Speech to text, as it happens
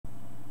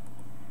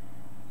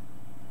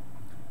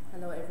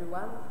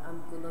everyone,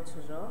 I'm Kuno.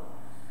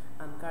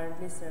 I'm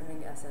currently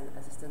serving as an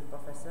assistant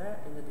professor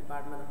in the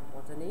Department of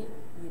Botany,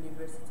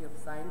 University of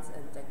Science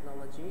and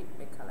Technology,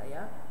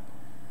 Meghalaya.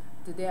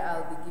 Today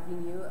I'll be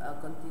giving you a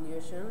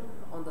continuation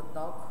on the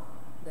talk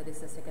that is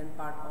the second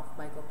part of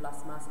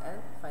Mycoplasmas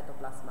and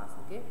Phytoplasmas.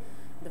 Okay,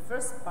 the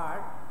first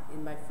part,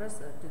 in my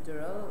first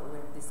tutorial,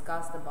 we've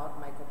discussed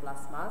about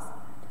Mycoplasmas,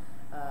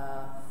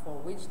 for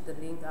which the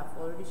link I've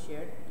already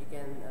shared. You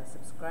can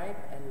subscribe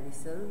and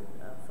listen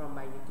from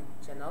my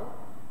YouTube channel.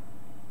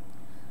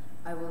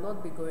 I will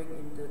not be going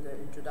into the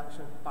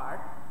introduction part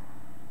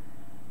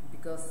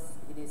because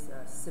it is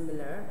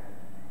similar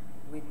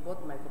with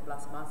both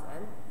Mycoplasmas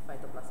and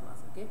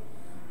Phytoplasmas. Okay,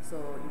 so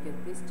you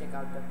can please check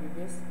out the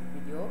previous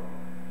video.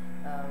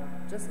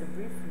 Just a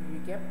brief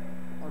recap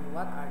on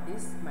what are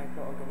these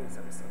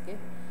microorganisms. Okay,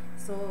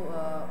 so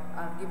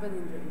I've given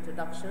in the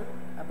introduction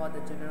about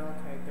the general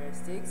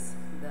characteristics,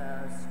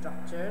 the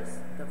structures,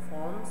 the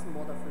forms,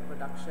 mode of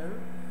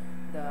reproduction,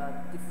 the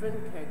different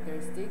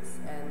characteristics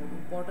and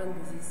important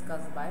disease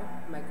caused by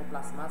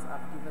Mycoplasmas.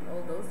 I've given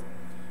all those,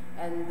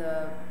 and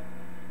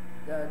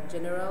the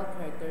general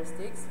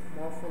characteristics,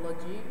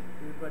 morphology,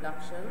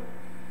 reproduction,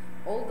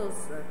 all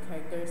those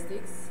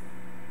characteristics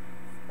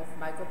of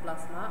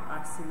Mycoplasma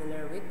are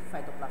similar with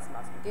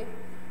Phytoplasmas. Okay,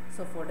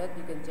 so for that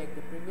you can check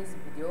the previous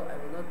video. I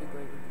will not be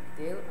going into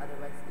detail,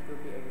 otherwise it will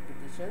be a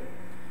repetition.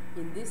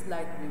 In this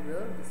slide we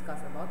will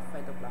discuss about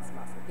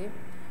Phytoplasmas. Okay,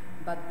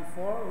 but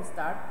before we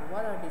start,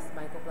 what are these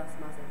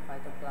Mycoplasmas and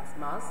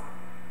Phytoplasmas?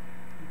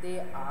 They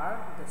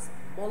are the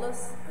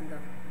smallest and the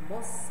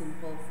most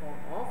simple form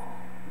of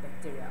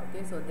bacteria.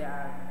 Okay, so they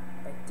are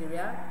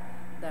bacteria,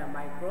 they are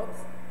microbes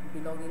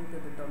belonging to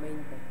the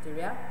domain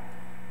bacteria,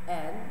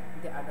 and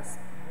they are the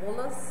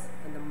smallest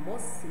and the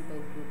most simple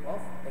group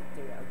of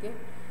bacteria. Okay,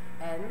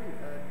 and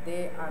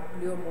they are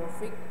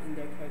pleomorphic in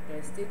their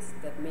characteristics.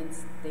 That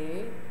means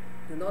they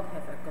do not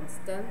have a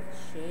constant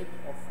shape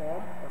or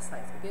form or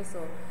size. Okay,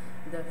 so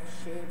the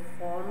shape,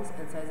 forms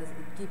and sizes,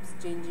 it keeps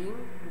changing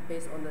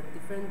based on the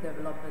different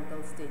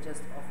developmental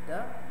stages of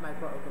the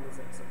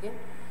microorganisms. Okay,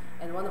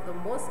 and one of the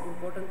most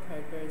important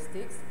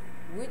characteristics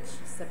which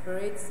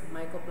separates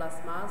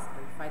Mycoplasmas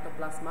and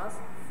Phytoplasmas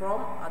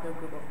from other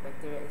group of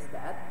bacteria is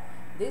that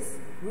this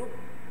group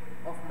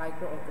of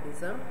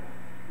microorganism,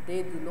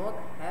 they do not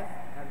have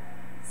a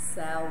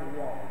cell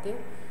wall. Okay,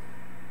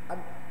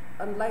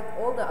 unlike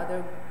all the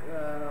other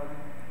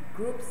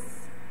groups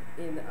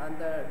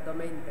under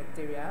domain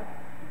bacteria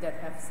that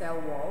have cell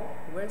wall,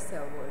 where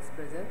cell wall is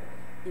present,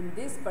 in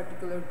this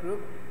particular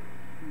group,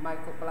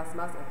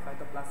 Mycoplasmas and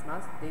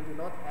Phytoplasmas, they do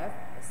not have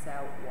a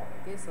cell wall.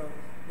 Okay, so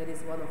that is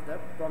one of the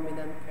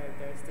prominent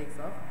characteristics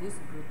of this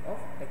group of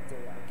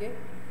bacteria. Okay,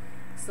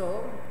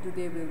 so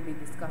today we'll be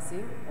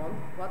discussing on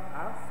what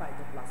are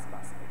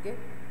Phytoplasmas. Okay,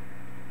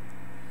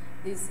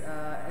 this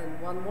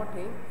and one more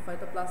thing,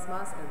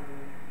 Phytoplasmas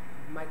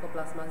and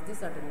Mycoplasmas,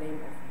 these are the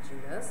name of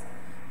genus,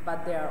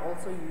 but they are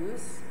also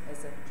used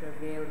as a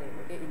trivial name.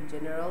 Okay, in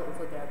general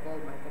also they are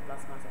called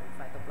Mycoplasmas and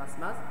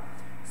Phytoplasmas.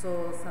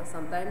 So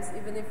sometimes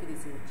even if it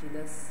is a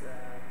genus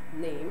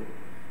name,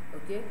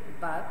 okay,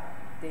 but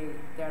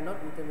they are not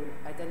written in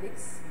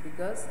italics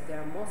because they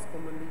are most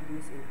commonly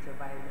used in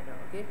trivial manner.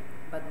 Okay,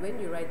 but when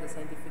you write the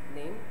scientific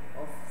name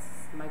of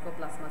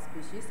Mycoplasma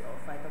species or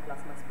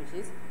Phytoplasma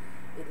species,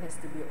 it has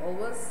to be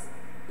always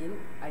in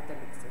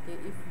italics. Okay,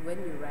 if when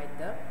you write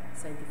the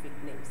scientific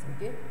names.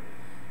 Okay,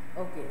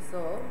 okay,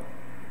 so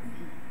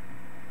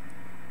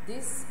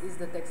this is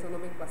the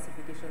taxonomic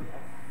classification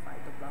of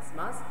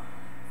Phytoplasmas.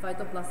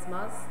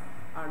 Phytoplasmas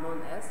are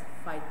known as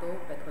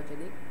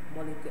phytopathogenic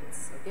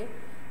molecules. Okay,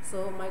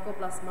 so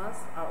Mycoplasmas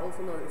are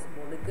also known as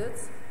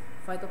molecules.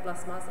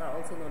 Phytoplasmas are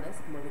also known as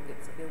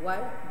molecules. Okay,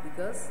 why?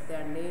 Because they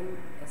are named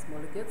as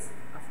molecules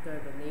after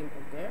the name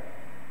of their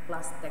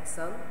class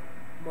taxon,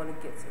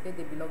 molecules. Okay,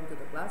 they belong to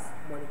the class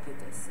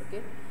Molecules.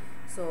 Okay,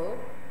 so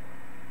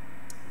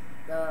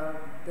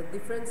the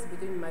difference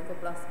between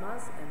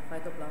Mycoplasmas and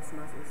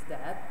Phytoplasmas is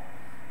that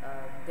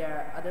there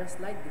are other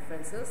slight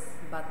differences,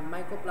 but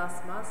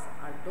Mycoplasmas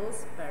are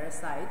those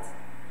parasites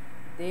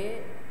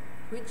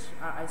which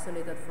are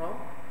isolated from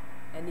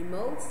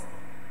animals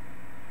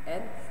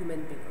and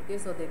human beings. Okay,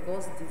 so they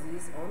cause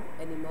disease on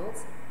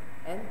animals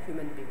and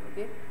human beings.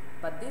 Okay,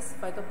 but these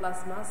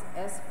Phytoplasmas,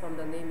 as from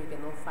the name you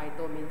can know,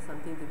 phyto means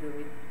something to do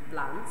with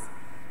plants.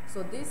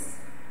 So these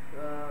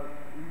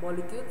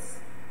molecules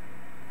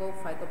called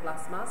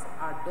Phytoplasmas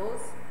are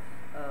those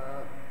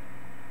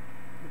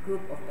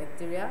group of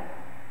bacteria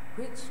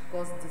which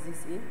cause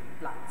disease in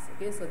plants.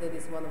 Okay, so that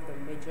is one of the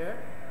major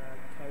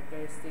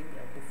characteristic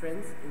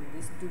difference in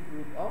these two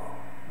group of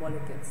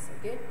molecules.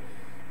 Okay,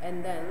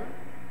 and then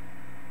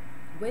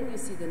when you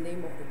see the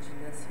name of the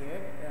genus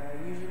here,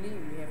 usually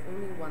we have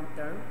only one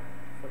term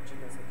for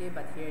genus. Okay,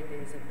 but here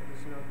there is an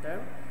additional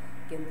term,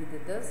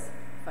 Candidatus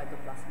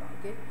Phytoplasma.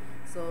 Okay,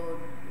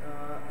 so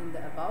in the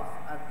above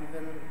I've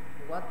given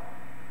what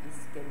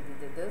is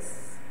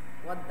Candidatus,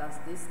 what does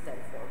this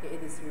stand for. Okay,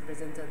 it is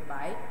represented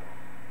by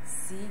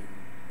C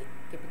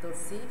capital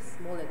C,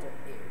 small letter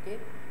A. Okay,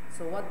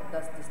 so what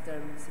does this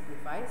term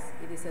signify?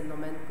 It is a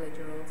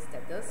nomenclatural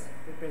status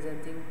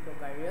representing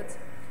prokaryotes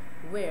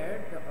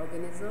where the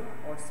organism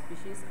or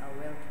species are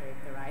well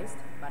characterized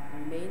but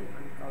remain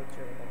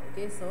unculturable.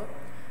 Okay, so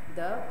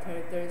the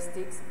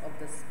characteristics of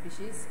the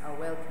species are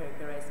well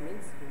characterized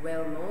means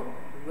well known,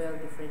 well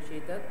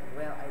differentiated,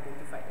 well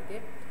identified.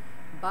 Okay,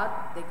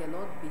 but they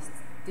cannot be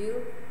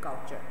still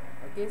cultured.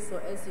 Okay, so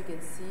as you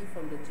can see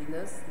from the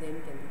genus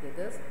name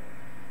Candidatus,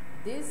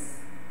 this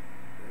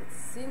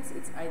since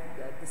its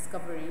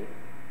discovery,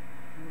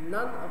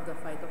 none of the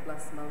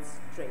Phytoplasmal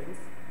strains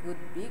could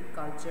be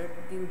cultured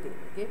till date.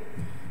 Okay,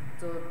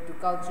 so to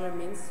culture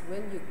means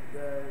when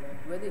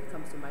it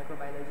comes to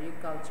microbiology,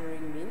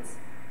 culturing means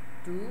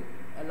to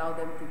allow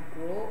them to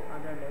grow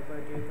under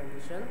laboratory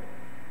condition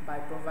by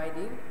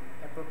providing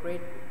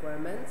appropriate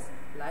requirements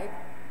like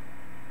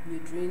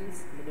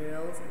nutrients,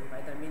 minerals, and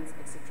vitamins,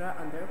 etc.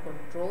 under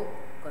controlled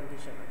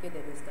condition. Okay,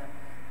 that is the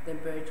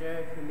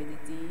temperature,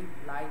 humidity,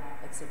 light,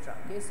 etc.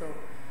 Okay, so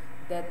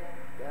that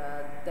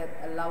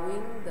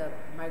allowing the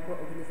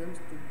microorganisms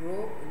to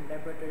grow in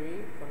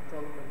laboratory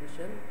controlled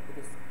condition, it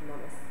is known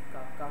as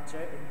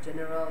culture in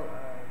general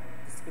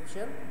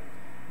description.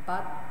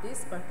 But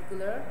this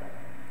particular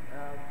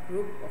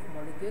group of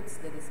molecules,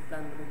 that is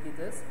plant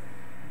molecules,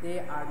 they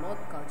are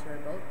not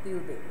culturable till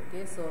date.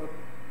 Okay, so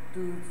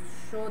to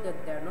show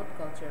that they are not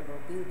culturable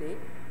till date,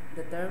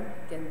 the term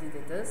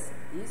Candidatus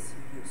is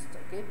used.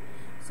 Okay,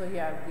 so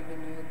here I have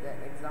given you the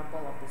example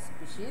of the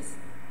species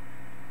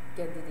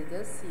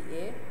Candidatus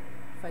Ca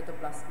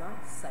Phytoplasma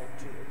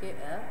Citri. Okay,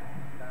 a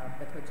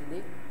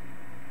pathogenic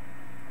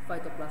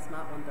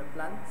Phytoplasma on the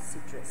plant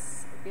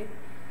citrus. Okay,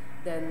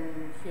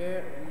 then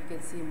here you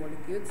can see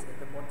molecules at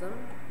the bottom.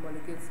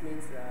 Molecules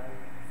means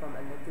from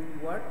a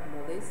Latin word,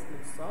 moles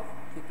means soft,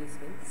 cutis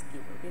means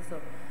skin. Okay, so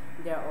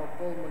they are all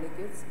pole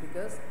molecules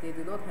because they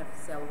do not have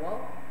cell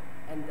wall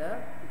and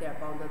they are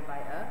bounded by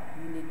a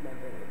unit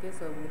membrane. Okay,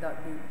 so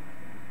without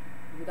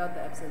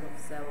the absence of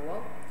cell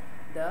wall,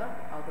 the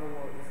outer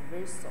wall is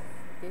very soft.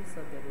 Okay,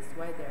 so that is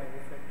why they are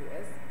referred to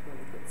as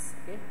molecules.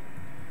 Okay,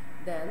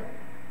 then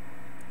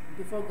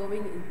before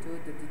going into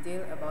the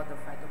detail about the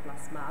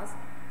Phytoplasmas,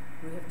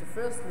 we have to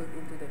first look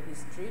into the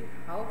history,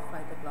 how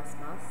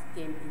Phytoplasmas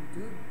came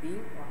into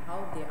being or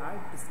how they are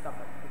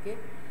discovered. Okay,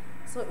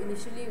 so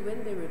initially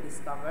when they were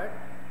discovered,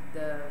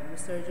 the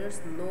researchers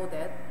know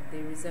that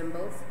they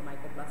resemble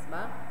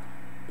Mycoplasma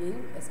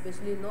in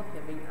especially not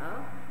having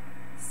a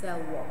cell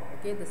wall.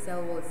 Okay, the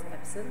cell wall is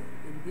absent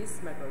in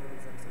these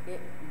microorganisms. Okay,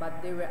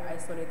 but they were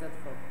isolated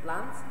from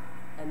plants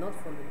and not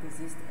from the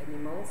diseased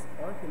animals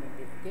or human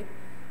beings. Okay,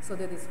 so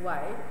that is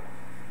why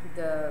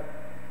the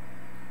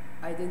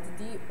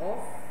identity of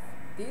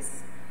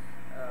this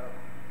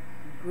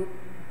group,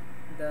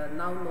 the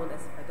now known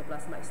as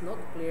Phytoplasma, is not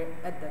clear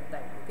at that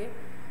time. Okay,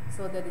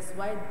 so that is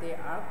why they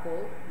are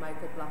called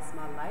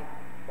Mycoplasma-like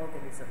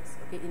organisms.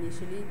 Okay,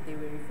 initially they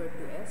were referred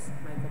to as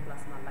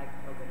Mycoplasma-like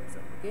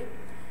organism. Okay,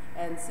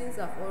 and since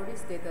I've already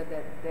stated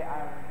that they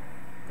are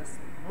the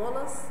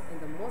smallest and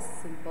the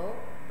most simple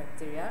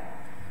bacteria,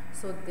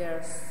 so they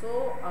are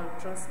so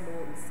ultra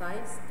small in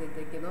size that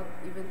they cannot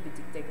even be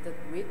detected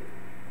with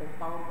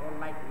compound or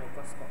light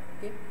microscope.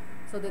 Okay,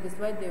 so that is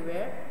why they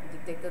were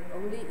detected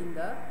only in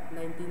the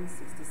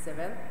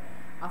 1967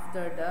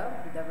 after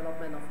the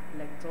development of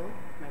electron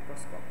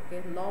microscope.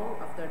 Okay, long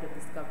after the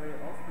discovery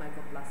of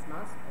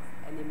Mycoplasmas of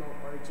animal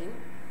origin,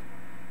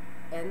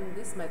 and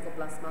these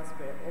Mycoplasmas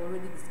were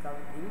already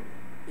discovered in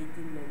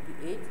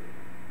 1898,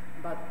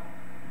 but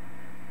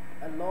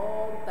a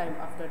long time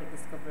after the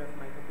discovery of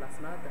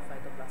Mycoplasma, the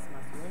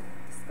Phytoplasmas were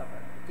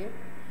discovered. Okay,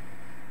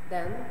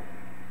 then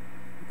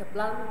the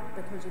plant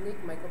pathogenic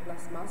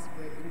Mycoplasmas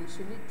were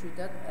initially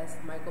treated as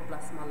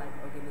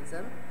Mycoplasma-like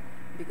organism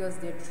because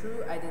their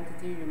true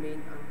identity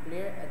remained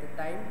unclear at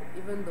the time,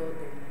 even though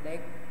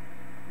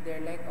their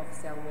lack of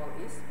cell wall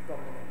is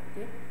prominent.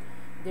 Okay,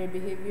 their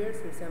behaviors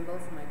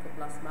resembles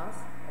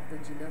Mycoplasmas of the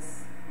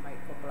genus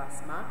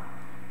Mycoplasma,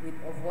 with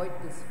ovoid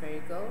to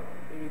spherical,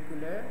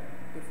 irregular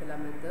to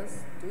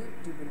filamentous to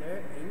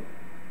tubular in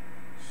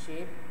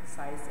shape,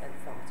 size, and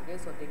forms. Okay,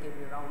 so they can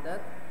be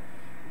rounded.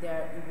 They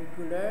are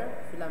irregular,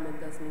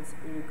 filamentous means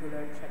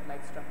irregular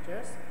thread-like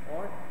structures,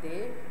 or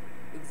they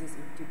exist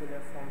in tubular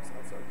forms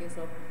also. Okay,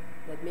 so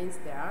that means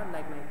they are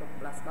like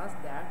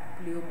Mycoplasmas, they are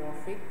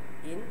pleomorphic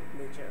in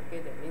nature. Okay,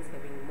 that means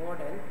having more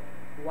than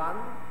one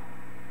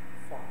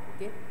form.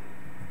 Okay,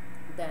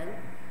 then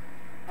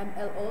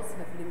MLOs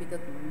have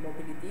limited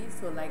mobility,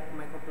 so like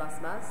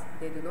Mycoplasmas,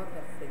 they do not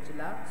have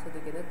flagella, so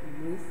they cannot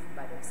move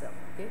by themselves.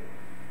 Okay,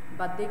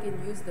 but they can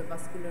use the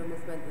vascular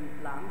movement in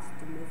plants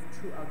to move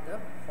throughout the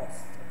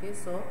host. Okay,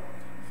 so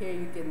here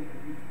you can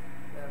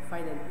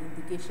find an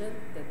indication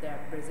that they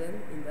are present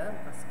in the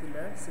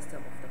vascular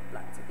system of the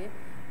plants. Okay,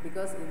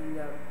 because in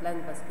the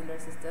plant vascular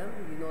system,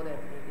 you know that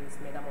it is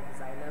made up of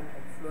xylem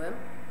and phloem.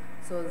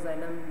 So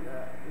xylem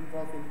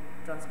involved in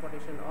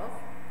transportation of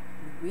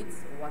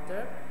liquids,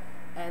 water,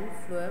 and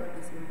phloem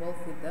is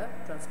involved with the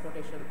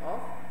transportation of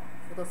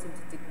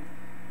photosynthetic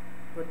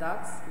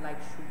products like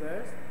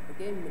sugars,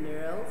 okay,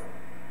 minerals,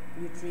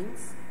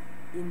 nutrients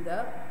in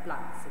the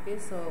plants. Okay,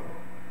 so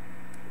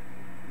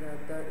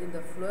in the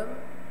phloem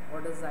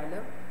or the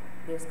xylem,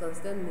 there's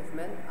constant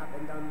movement, up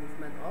and down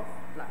movement of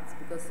plants,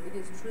 because it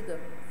is through the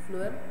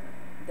phloem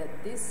that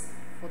these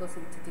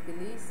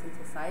photosynthetically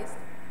synthesized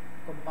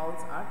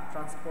compounds are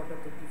transported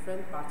to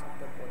different parts of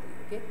the body.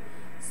 Okay,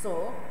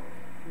 so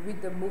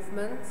with the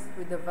movements,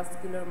 with the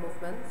vascular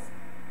movements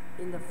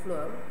in the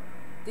phloem,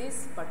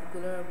 these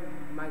particular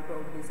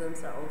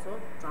microorganisms are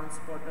also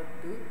transported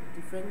to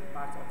different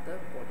parts of the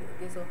body.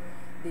 Okay, so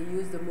they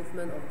use the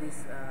movement of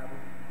these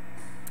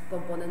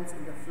components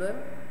in the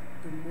phloem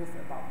to move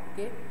about.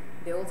 Okay,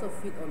 they also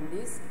feed on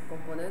this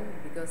component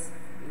because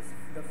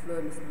the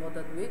phloem is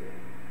loaded with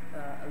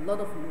a lot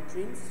of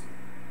nutrients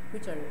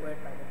which are required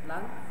by the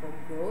plant for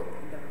growth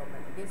and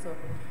development. Okay, so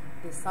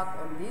they suck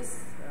on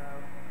these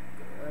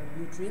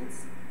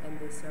nutrients and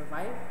they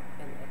survive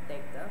and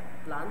attack the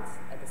plants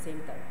at the same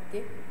time.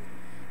 Okay,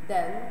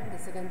 then the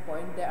second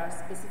point, they are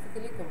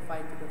specifically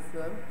confined to the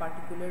phloem,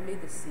 particularly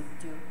the sieve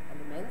tube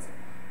elements,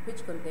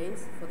 which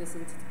contains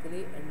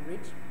photosynthetically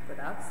enriched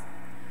products.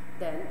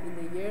 Then in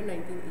the year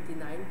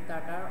 1989,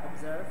 Tata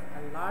observed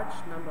a large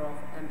number of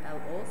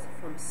MLOs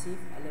from sieve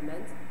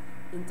elements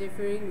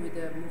interfering with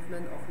the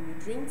movement of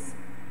nutrients,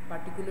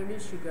 particularly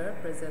sugar,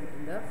 present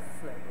in the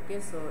phloem. Okay,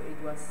 so it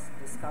was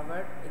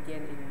discovered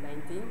again in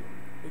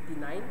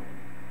 1989.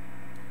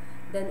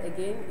 Then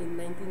again in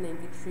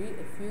 1993,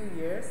 a few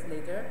years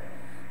later,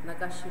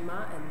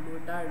 Nakashima and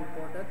Murta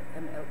reported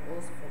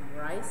MLOs from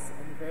rice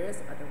and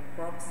various other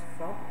crops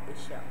from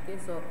Asia. Okay,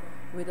 so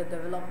with the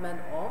development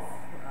of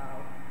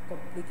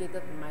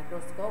complicated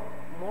microscope,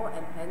 more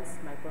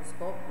enhanced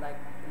microscope like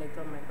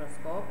electron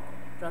microscope,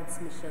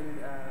 transmission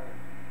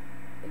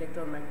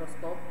electron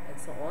microscope, and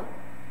so on,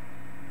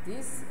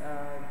 this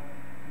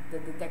the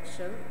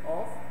detection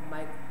of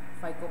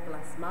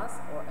Mycoplasmas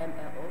or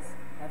MLOs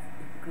have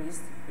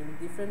increased in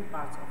different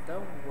parts of the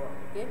world.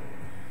 Okay,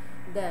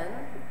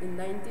 then in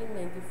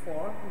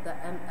 1994, the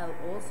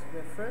MLOs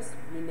were first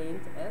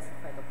renamed as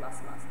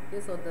Phytoplasmas.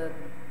 Okay, so the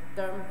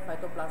term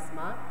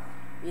Phytoplasma,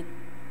 it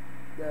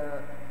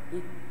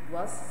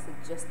was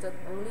suggested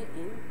only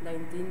in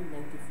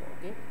 1994.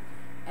 Okay,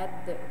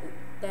 at the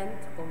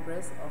 10th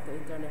Congress of the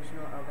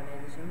International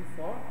Organization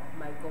for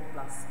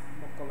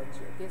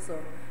Mycoplasmology. Okay, so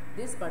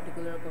this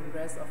particular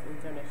Congress of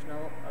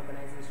International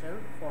Organization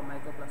for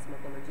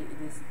Mycoplasmology,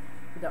 it is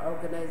the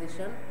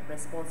organization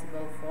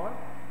responsible for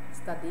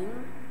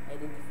studying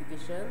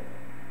identification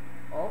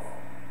of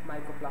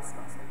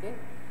mycoplasmas. Okay,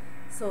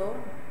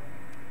 so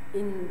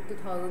in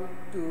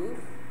 2002,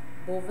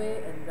 Bove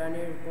and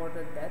Garnier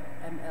reported that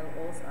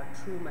MLOs are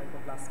true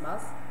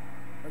mycoplasmas.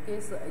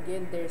 Okay, so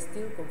again there is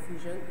still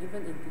confusion.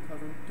 Even in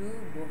 2002,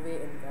 Bove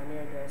and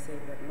Garnier, they are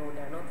saying that no,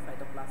 they are not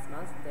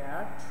phytoplasmas, they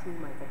are true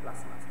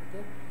mycoplasmas.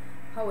 Okay,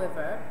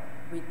 however,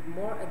 with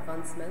more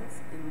advancements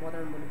in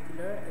modern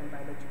molecular and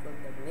biological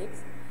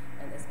techniques,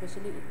 and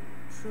especially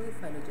through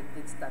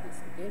phylogenetic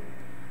studies, okay,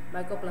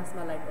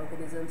 mycoplasma-like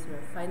organisms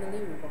were finally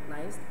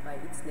recognized by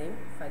its name,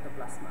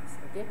 Phytoplasmas.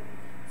 Okay,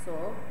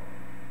 so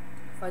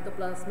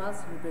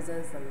Phytoplasmas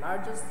represents the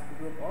largest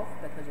group of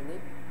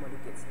pathogenic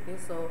molecules. Okay,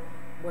 so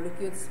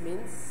molecules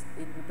means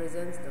it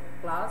represents the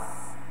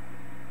class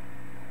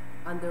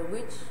under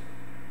which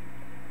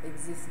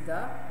exists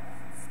the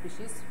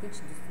species which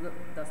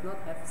does not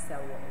have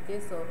cell wall. Okay,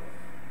 so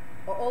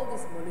all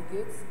these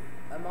molecules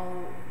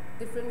among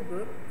different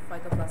group,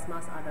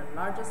 Phytoplasmas are the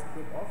largest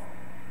group of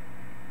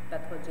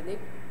pathogenic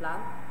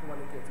plant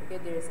molecules. Okay,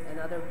 there is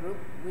another group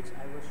which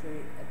I will show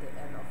you at the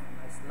end of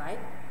my slide.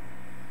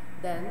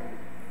 Then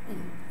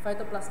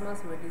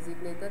Phytoplasmas were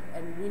designated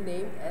and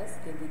renamed as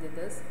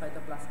candidates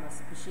Phytoplasma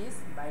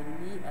species by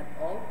Lee et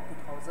al.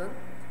 2000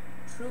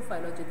 through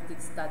phylogenetic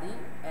study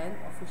and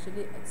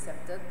officially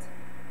accepted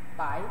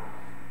by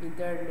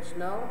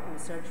International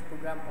Research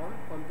Program on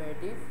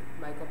Comparative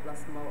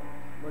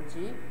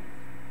Mycoplasmology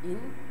in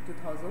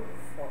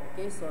 2004.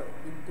 Okay, so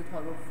in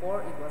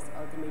 2004 it was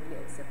ultimately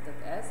accepted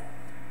as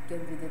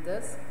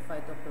candidates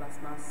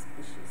Phytoplasma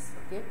species.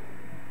 Okay,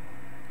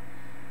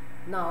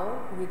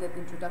 now with that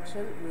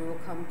introduction we will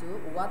come to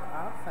what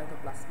are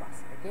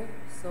Phytoplasmas. Okay,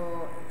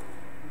 so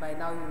by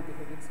now you will be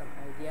having some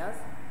ideas.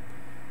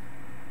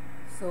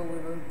 So we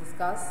will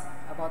discuss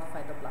about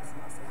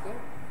Phytoplasmas. Okay,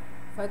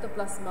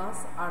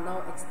 Phytoplasmas are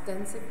now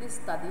extensively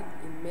studied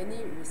in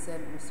many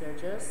recent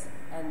researchers,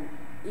 and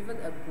even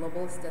a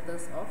global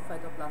status of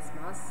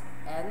Phytoplasmas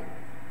and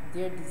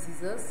their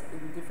diseases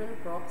in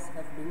different crops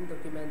have been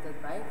documented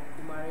by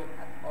Kumari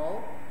et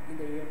al. In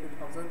the year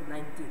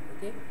 2019.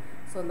 Okay,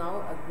 so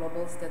now a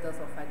global status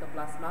of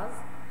Phytoplasmas,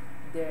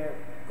 their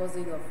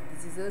causing of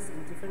diseases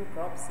in different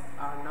crops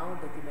are now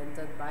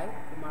documented by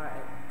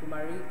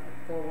Kumari and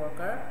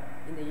co-worker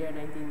in the year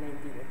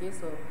 1919. Okay,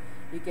 so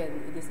you can,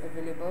 it is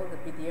available, the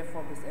PDF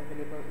form is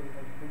available in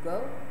the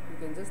Google. You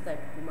can just type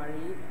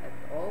Kumari et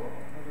al.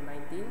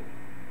 2019.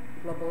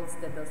 global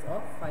status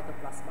of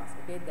Phytoplasmas.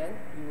 Okay, then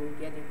you will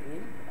get it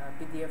in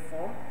PDF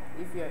form.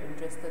 If you are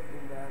interested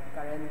in the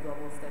current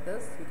global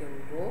status, you can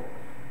go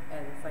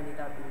and find it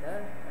out in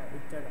the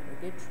internet,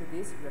 okay, through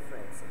this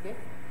reference. Okay,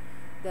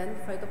 then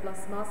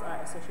Phytoplasmas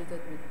are associated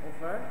with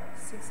over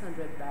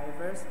 600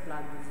 diverse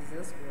plant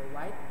diseases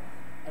worldwide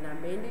and are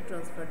mainly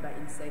transferred by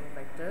insect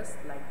vectors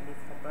like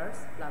leaf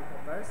hoppers, plant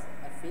hoppers,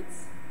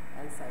 aphids,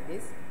 and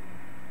psyllids.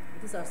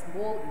 These are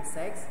small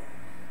insects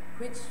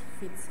which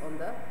feeds on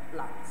the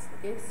plants.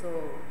 Okay,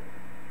 so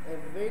a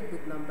very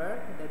good number,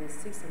 that is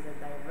 600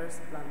 diverse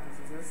plant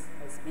diseases,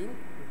 has been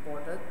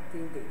reported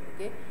till date.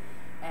 Okay,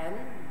 and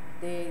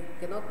they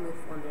cannot move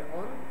on their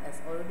own, as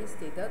already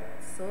stated,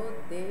 so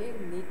they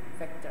need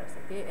vectors.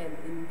 Okay, and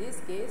in this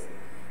case,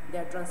 they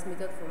are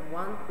transmitted from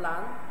one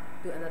plant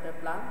to another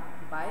plant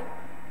by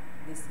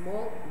these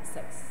small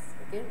insects.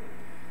 Okay,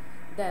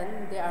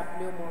 then they are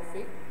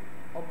pleomorphic,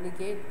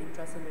 obligate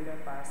intracellular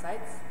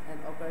parasites, and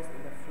occurs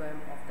in the phloem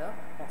of the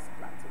host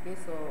plants. Okay,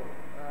 so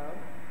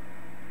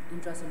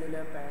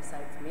intracellular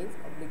parasites means,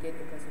 obligate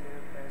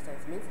intracellular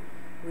parasites means,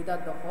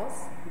 without the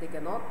host they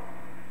cannot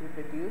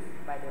reproduce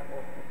by their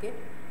own. Okay,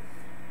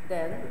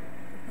 then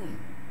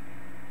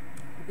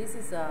this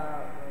is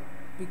a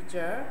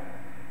picture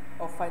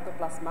of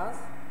Phytoplasmas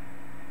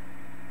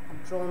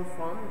drawn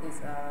from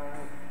this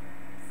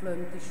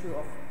phloem tissue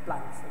of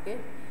plants. Okay,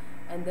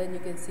 and then you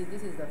can see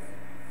this is the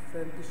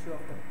phloem tissue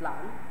of the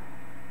plant.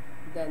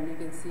 Then you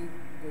can see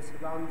these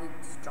rounded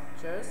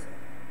structures.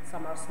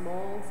 Some are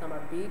small, some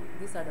are big.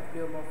 These are the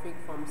pleomorphic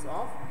forms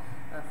of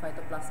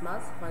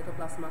Phytoplasmas.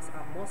 Phytoplasmas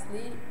are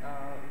mostly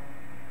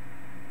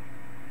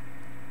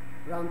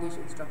roundish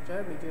in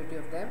structure, majority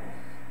of them.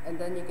 And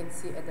then you can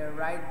see at the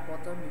right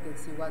bottom, you can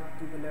see one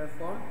tubular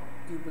form,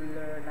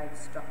 tubular-like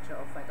structure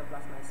of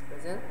Phytoplasma is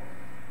present,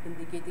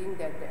 indicating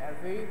that they are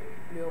very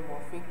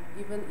pleomorphic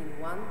even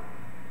in one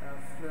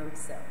phloem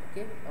cell,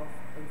 okay, of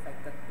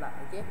infected plant.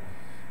 Okay,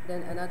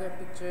 then another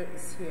picture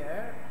is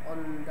here.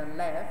 On the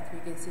left,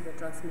 you can see the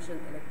transmission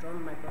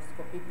electron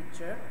microscopy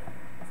picture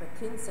of a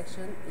thin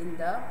section in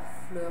the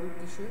phloem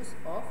tissues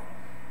of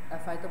a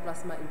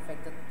Phytoplasma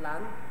infected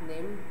plant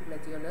named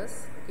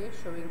Gladiolus. Okay,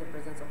 showing the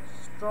presence of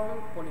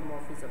strong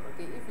polymorphism.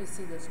 Okay, if you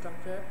see the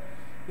structure,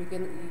 you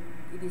can,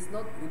 it is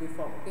not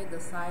uniform. Okay, the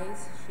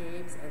size,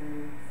 shapes,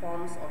 and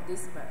forms of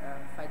these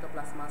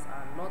Phytoplasmas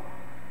are not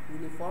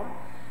uniform.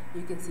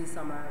 You can see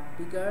some are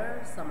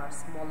bigger, some are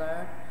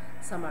smaller,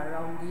 some are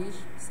roundish,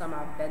 some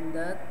are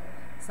bended,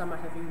 some are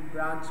having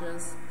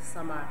branches,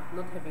 some are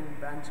not having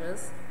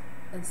branches,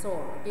 and so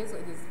on. Okay, so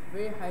it is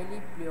very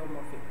highly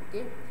pleomorphic.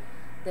 Okay,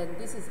 then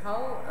this is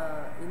how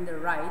in the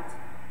right,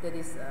 that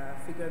is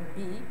figure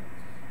B,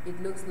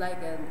 it looks like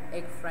an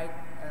egg fried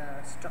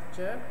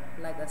structure,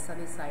 like a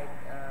sunny side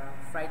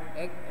fried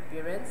egg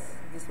appearance.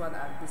 This one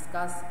I've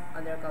discussed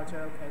under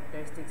cultural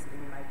characteristics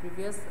in my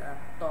previous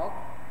talk,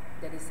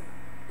 that is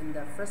in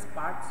the first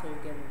part, so you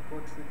can go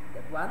through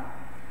that one.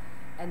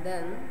 And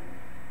then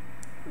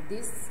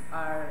these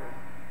are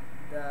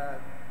the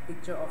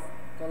picture of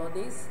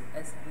colonies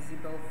as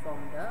visible from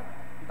the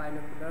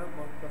binocular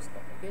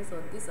microscope. Okay,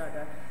 so these are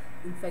the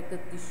infected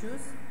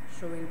tissues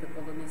showing the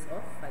colonies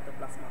of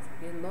Phytoplasmas.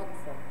 Okay, not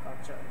from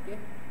culture. Okay,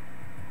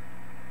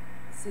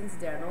 since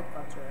they are not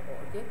culturable.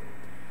 Okay,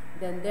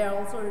 then they are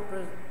also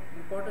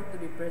reported to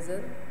be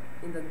present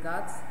in the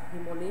guts,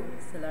 hemolymph,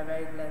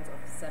 salivary glands of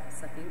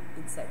sap-sucking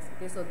insects.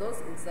 Okay, so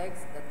those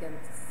insects that can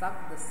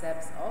suck the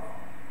saps of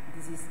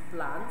diseased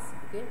plants.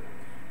 Okay,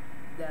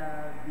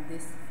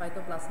 these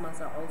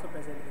Phytoplasmas are also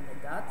present in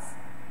the guts,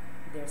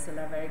 their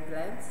salivary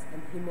glands,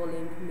 and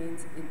hemolymph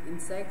means in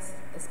insects,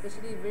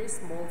 especially very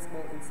small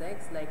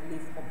insects like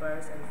leaf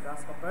hoppers and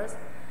grasshoppers.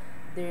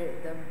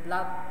 The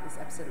blood is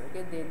absent.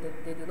 Okay,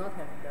 they do not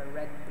have the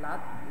red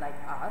blood like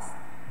us,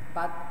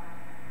 but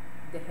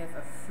they have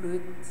a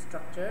fluid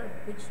structure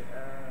which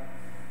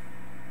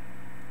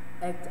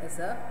act as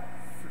a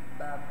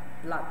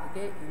blood.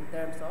 Okay, in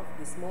terms of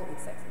the small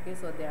insects. Okay,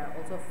 so they are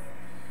also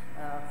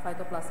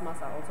Phytoplasmas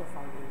are also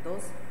found in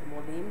those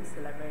hemolymph,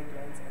 salivary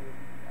glands, and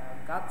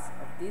guts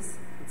of these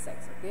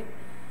insects. Okay,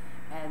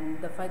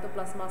 and the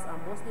Phytoplasmas are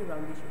mostly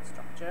roundish in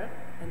structure,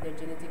 and their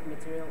genetic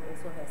material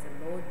also has a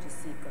low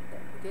GC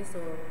content. Okay,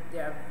 so they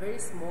are very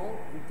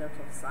small in terms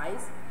of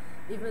size.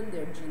 Even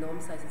their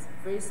genome size is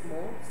very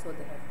small, so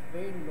they have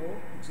very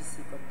low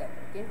GC content.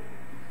 Okay,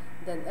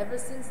 then ever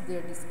since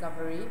their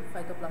discovery,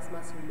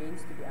 Phytoplasmas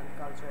remains to be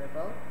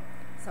unculturable.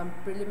 Some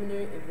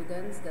preliminary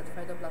evidence that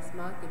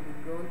Phytoplasma can be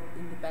grown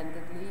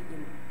independently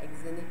in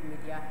exenic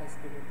media has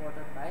been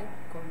reported by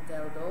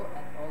Conteldo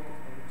et al.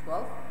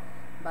 2012.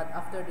 But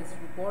after this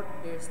report,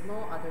 there is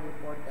no other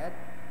report that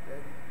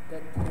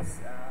has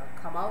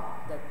come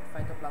out that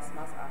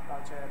Phytoplasmas are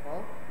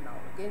culturable now.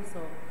 Okay,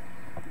 so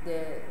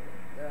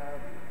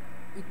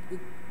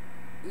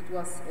it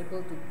was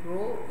able to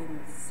grow in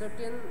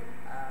certain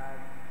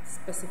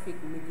specific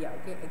media.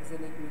 Okay,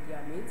 exenic media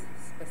means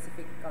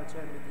specific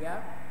culture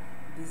media,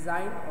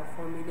 designed or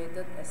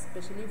formulated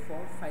especially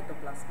for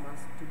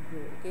Phytoplasmas to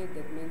grow. Okay,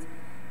 that means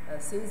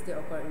since they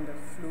occur in the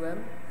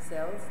phloem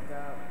cells,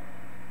 the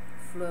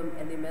phloem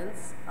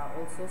elements are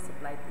also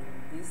supplied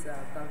in this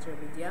culture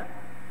media.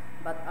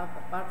 But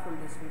apart from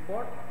this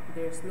report,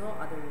 there is no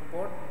other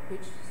report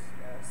which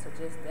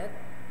suggests that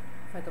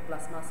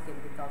Phytoplasmas can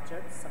be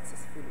cultured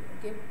successfully.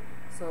 Okay,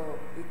 so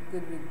it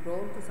could be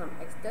grown to some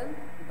extent,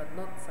 but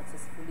not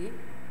successfully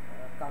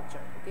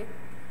cultured. Okay,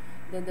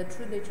 then the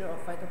true nature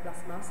of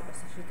Phytoplasmas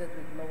associated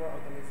with lower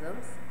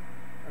organisms,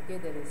 okay,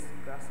 that is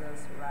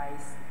grasses,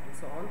 rice, and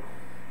so on,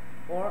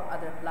 or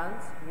other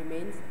plants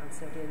remains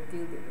uncertain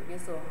till date. Okay,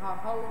 so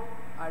how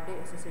are they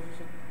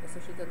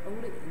associated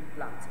only in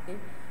plants? Okay,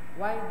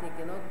 why they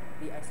cannot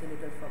be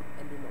isolated from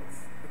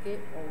animals? Okay,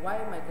 or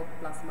why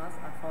Mycoplasmas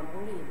are found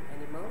only in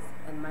animals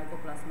and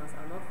Mycoplasmas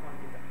are not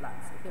found in the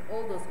plants? Okay,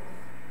 all those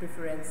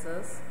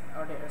preferences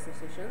or their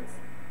associations,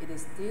 it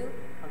is still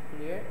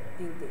unclear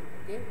till date.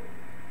 Okay,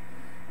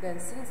 then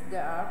since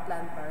there are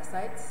plant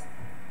parasites,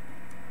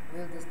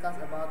 we'll discuss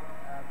about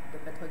the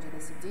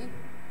pathogenicity.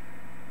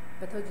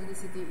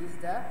 Pathogenicity is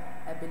the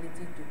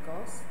ability to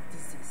cause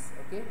disease.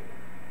 Okay,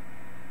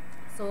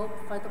 so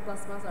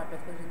Phytoplasmas are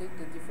pathogenic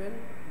to different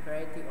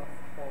variety of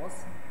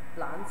hosts,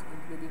 plants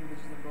including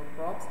vegetable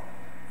crops,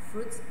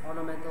 fruits,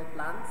 ornamental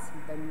plants,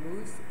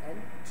 bamboos,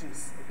 and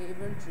trees. Okay,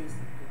 even trees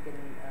can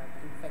be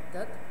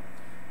infected.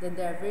 Then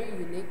they are very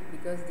unique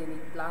because they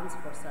need plants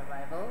for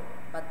survival,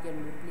 but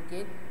can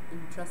replicate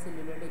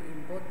intracellularly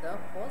in both the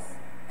host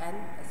and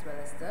as well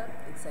as the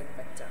insect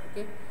vector.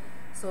 Okay,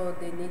 so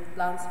they need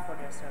plants for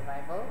their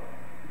survival,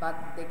 but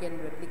they can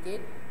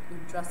replicate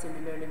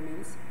intracellularly,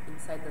 means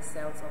inside the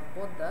cells of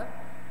both the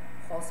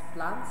host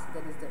plants,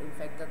 that is the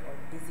infected or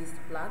diseased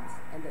plants,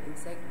 and the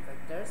insect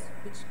vectors,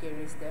 which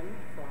carries them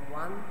from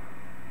one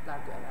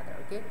plant to another.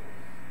 Okay,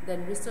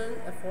 then recent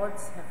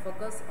efforts have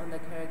focused on the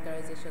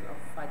characterization of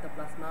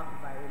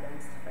Phytoplasma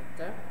virulence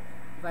factor.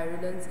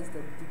 Virulence is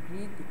the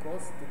degree to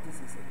cause the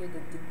disease. Okay,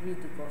 the degree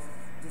to cause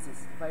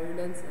disease.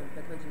 Virulence and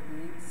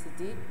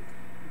pathogenicity,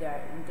 they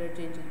are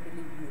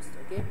interchangeably used.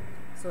 Okay,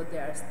 so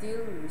there are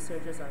still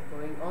researches are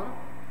going on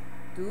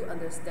to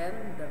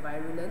understand the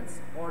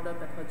virulence or the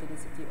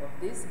pathogenicity of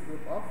this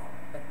group of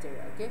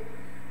bacteria. Okay,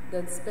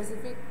 the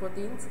specific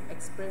proteins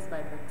expressed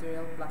by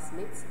bacterial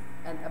plasmids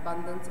and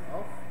abundance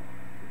of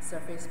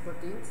surface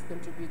proteins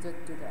contributed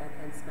to the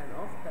enhancement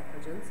of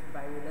pathogens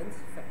virulence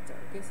factor.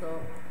 Okay,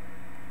 so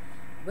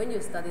when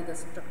you study the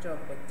structure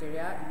of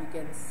bacteria, you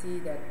can see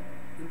that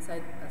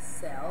inside a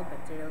cell,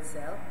 bacterial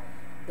cell,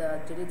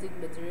 the genetic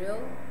material,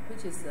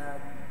 which is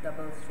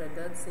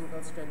double-stranded,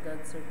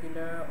 single-stranded,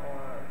 circular,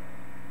 or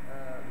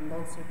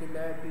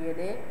non-circular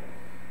DNA,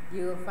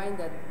 you will find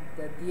that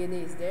the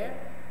DNA is there,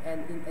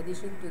 and in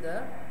addition to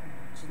the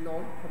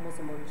genome,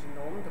 chromosomal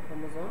genome, the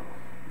chromosome,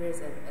 there is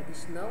an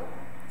additional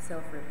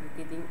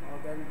self-replicating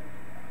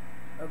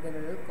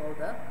organelle called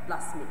the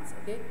plasmids.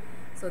 Okay,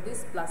 so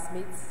these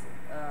plasmids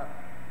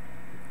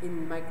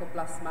in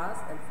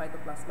Mycoplasmas and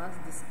Phytoplasmas,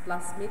 these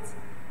plasmids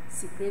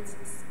secretes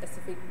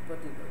specific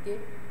protein. Okay,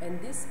 and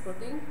this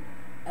protein,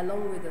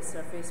 along with the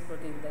surface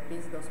protein, that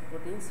means those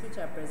proteins which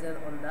are present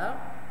on the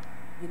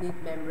unit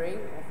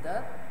membrane of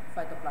the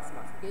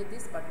Phytoplasmas. Okay,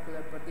 these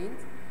particular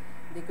proteins,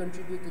 they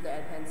contribute to the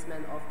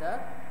enhancement of the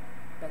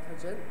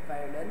pathogen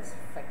virulence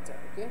factor.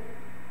 Okay,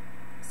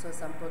 so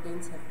some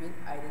proteins have been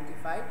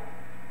identified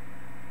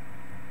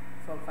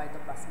from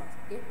Phytoplasmas.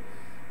 Okay,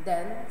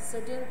 then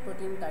certain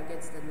protein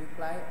targets the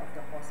nuclei of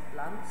the host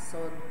plant,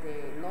 so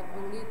they not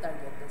only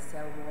target the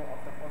cell wall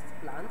of the host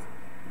plant,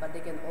 but they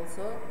can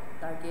also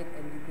target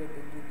and degrade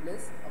the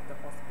nucleus of the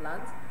host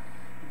plant.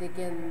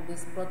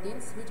 These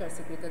proteins, which are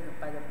secreted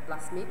by the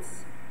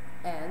plasmids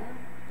and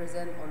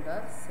present on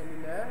the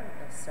cellular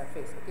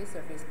surface. Okay,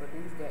 surface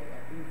proteins, they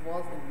are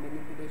involved in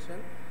manipulation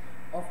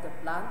of the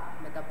plant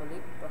metabolic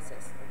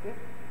process. Okay,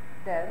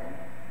 then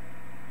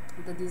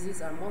the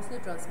diseases are mostly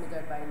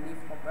transmitted by leaf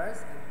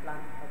hoppers and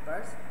plant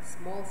hoppers,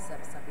 small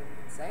sap-sucking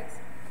insects.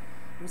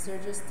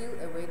 Researchers still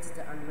await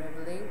the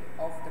unraveling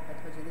of the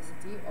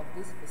pathogenicity of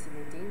these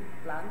fascinating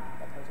plant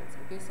pathogens.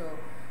 Okay, so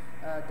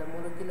the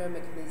molecular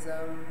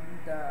mechanism,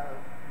 the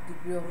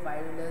degree of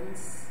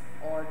virulence,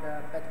 or the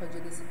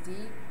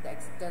pathogenicity, the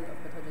extent of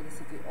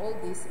pathogenicity, all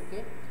these,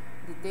 okay,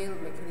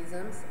 detailed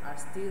mechanisms are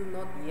still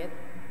not yet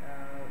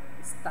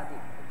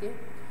studied. Okay,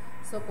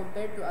 so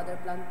compared to other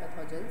plant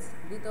pathogens,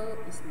 little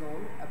is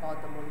known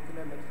about the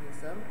molecular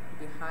mechanism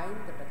behind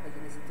the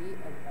pathogenicity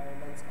and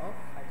virulence of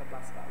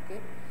Phytoplasma. Okay,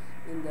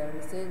 in the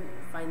recent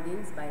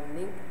findings by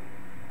Link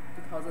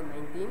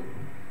 2019,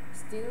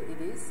 still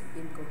it is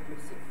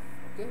inconclusive.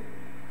 Okay,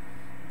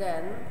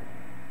 then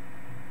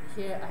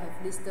here I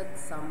have listed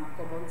some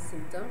common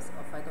symptoms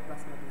of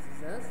Phytoplasma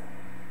diseases.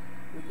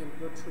 We can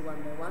go through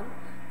one by one.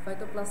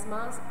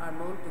 Phytoplasmas are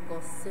known to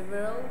cause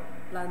several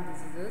plant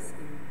diseases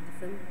in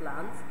different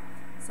plants.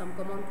 Some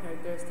common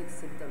characteristic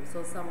symptoms.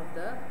 So some of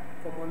the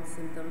common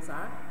symptoms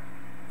are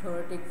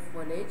chlorotic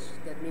foliage,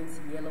 that means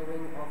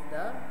yellowing of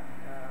the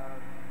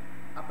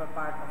upper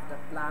part of the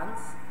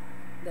plants.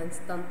 Then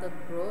stunted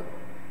growth,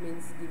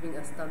 means giving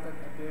a stunted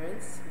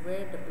appearance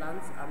where the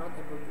plants are not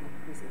able to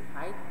increase in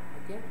height.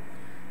 Okay,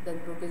 then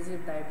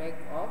progressive dieback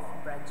of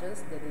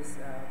branches, that is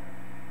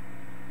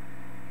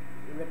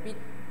rapid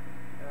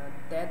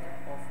death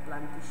of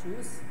plant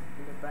tissues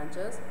in the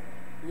branches,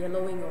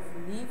 yellowing of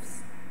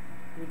leaves,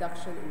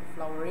 reduction in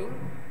flowering,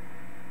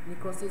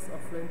 necrosis of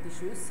phloem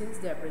tissues. Since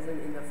they are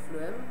present in the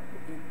phloem,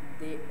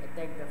 they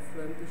attack the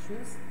phloem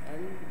tissues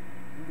and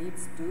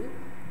leads to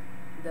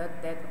the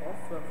death of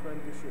phloem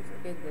tissues.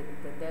 Okay,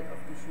 the death of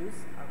tissues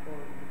are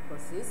called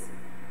necrosis.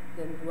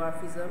 Then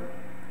dwarfism,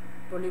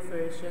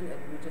 proliferation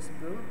and witch's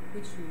broom,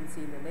 which you will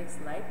see in the next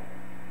slide,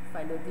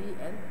 phyllody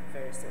and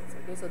varices.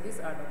 Okay, so these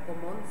are the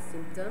common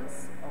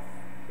symptoms of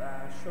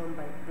shown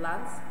by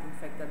plants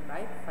infected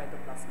by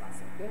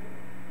Phytoplasmas. Okay,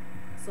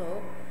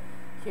 so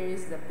here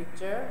is the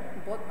picture,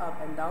 both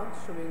up and down,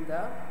 showing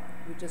the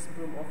witch's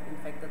broom of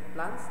infected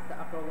plants. The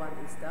upper one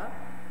is the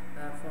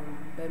from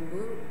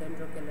bamboo,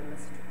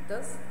 Dendrocalamus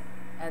strictus,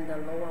 and the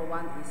lower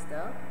one is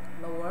the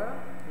lower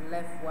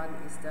left one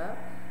is the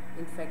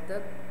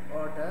infected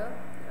or the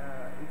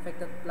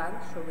infected plant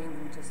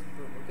showing witch's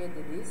broom. Okay,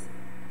 that is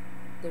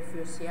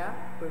Diffusia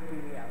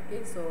purpurea.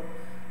 Okay, so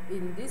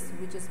in this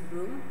witch's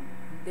broom,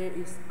 there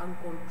is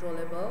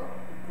uncontrollable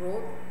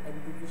growth and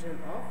division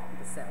of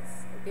the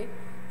cells. Okay,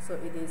 so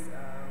it is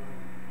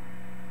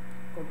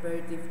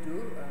comparative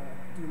to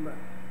tumor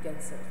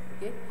cancer.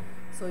 Okay,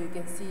 so you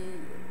can see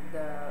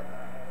the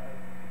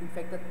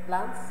infected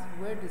plants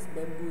where this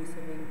bamboo is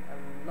having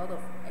a lot of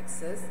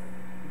excess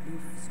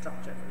leaf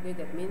structure. Okay,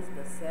 that means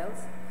the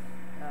cells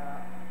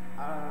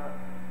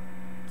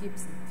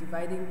keeps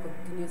dividing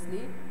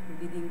continuously,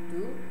 leading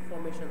to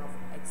formation of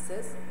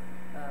excess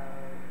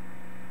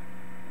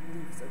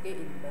leaves. Okay,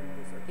 in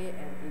bamboos. Okay,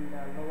 and in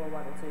the lower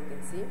one also you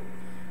can see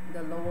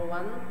the lower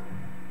one,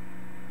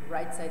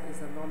 right side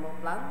is a normal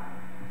plant,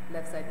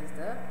 left side is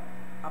the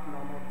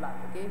abnormal plant.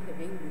 Okay,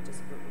 having witch's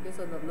broom. Okay,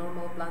 so the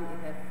normal plant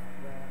it have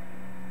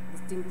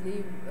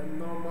distinctly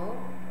normal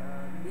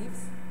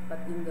leaves, but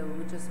in the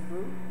witch's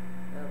broom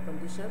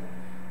condition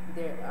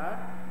there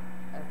are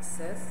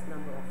excess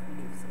number of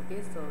leaves.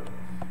 Okay, so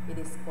it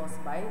is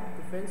caused by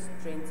different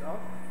strains of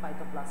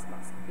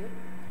Phytoplasmas. Okay,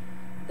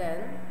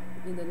 then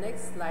in the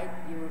next slide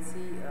you will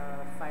see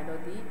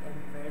phyllody and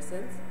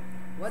varices.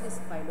 What is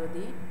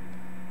phyllody?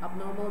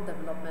 Abnormal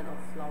development of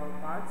flower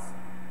parts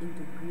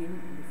into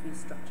green leafy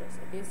structures.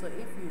 Okay, so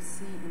if you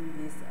see in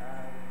this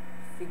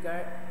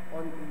figure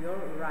on your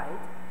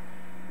right,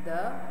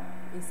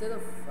 instead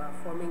of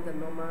forming the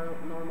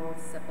normal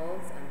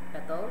sepals and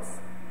petals,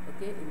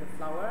 okay, in the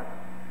flower,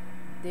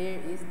 there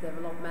is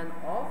development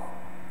of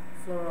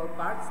floral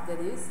parts, that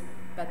is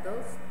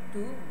petals,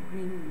 to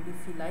green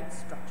leafy-like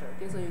structure.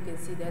 Okay, so you can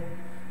see that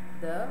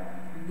the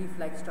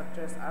leaf-like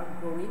structures are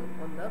growing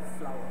on the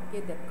flower.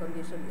 Okay, that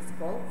condition is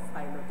called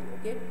phyllody.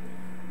 Okay,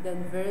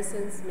 then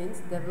varices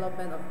means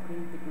development of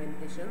green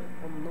pigmentation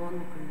on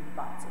non-green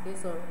parts. Okay,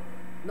 so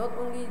not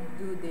only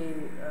do they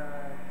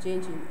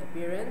change in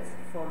appearance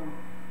from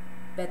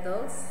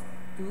petals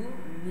to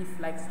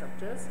leaf-like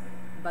structures,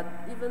 but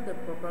even the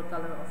proper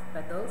color of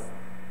petals,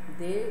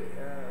 they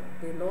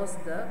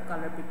lost the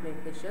color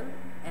pigmentation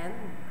and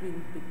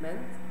green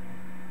pigment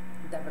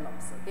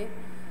develops. Okay,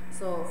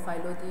 so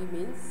phyllody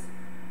means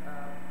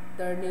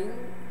turning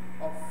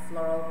of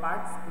floral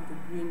parts into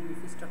green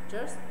leafy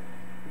structures.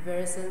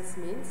 Varices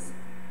means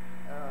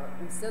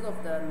instead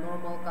of the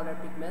normal color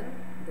pigment,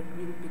 the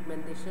green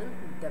pigmentation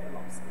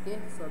develops. Okay,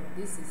 so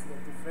this is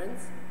the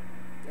difference,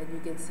 and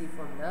you can see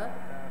from the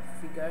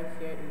figure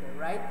here in the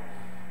right,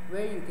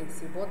 where you can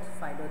see both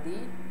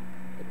phyllody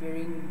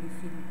appearing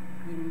leafy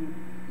green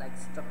like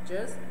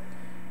structures,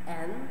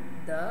 and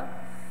the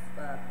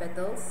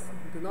petals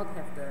do not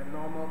have the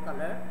normal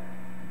color,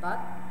 but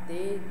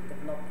they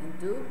develop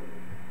into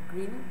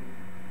green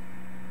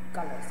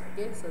colors.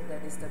 Okay, so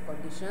that is the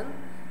condition.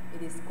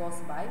 It is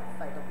caused by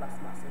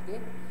Phytoplasmas. Okay,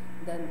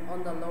 then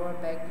on the lower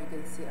back you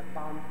can see a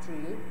palm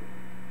tree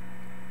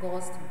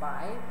caused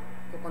by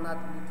coconut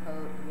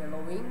little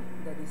yellowing.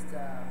 That is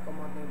the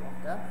common name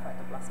of the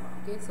Phytoplasma.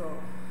 Okay, so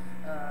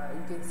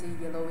you can see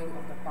yellowing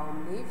of the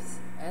palm leaves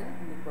and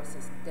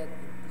necrosis, dead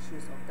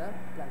tissues of the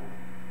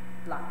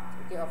plant.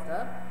 Okay, of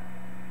the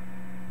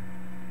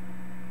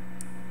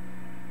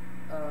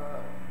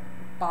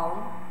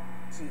palm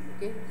tree.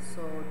 Okay,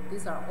 so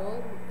these are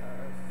all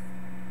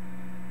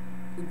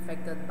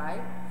infected by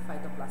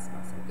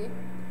Phytoplasmas. Okay,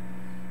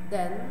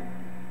 then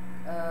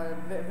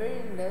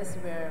very less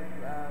we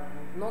are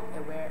not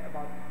aware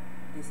about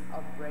these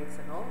outbreaks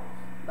and all,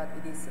 but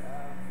it is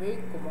very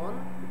common,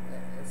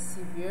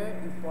 severe,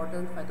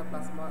 important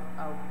Phytoplasma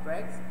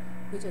outbreaks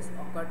which has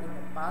occurred in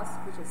the past,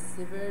 which has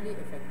severely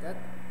affected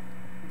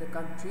the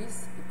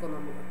country's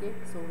economy. Okay,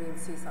 so we will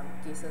see some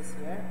cases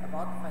here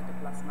about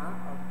Phytoplasma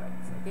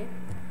outbreaks. Okay,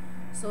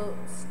 so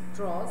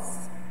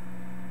Strauss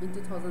in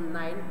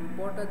 2009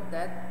 reported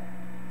that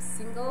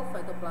single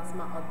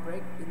Phytoplasma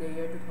outbreak in the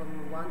year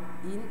 2001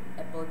 in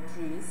apple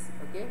trees,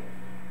 okay,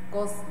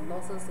 caused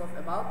losses of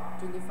about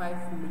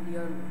 25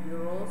 million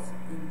euros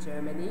in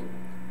Germany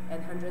and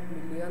 100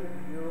 million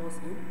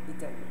euros in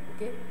Italy.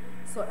 Okay,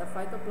 so a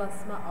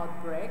Phytoplasma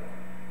outbreak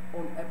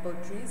on apple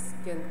trees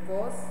can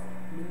cause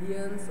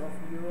millions of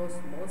euros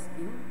loss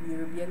in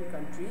European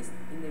countries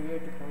in the year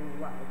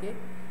 2001. Okay,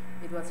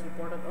 it was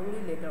reported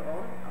only later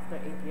on after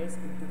 8 years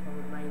in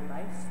 2009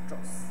 by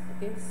straws.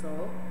 Okay,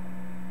 so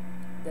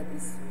that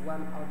is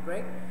one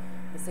outbreak.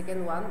 The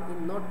second one,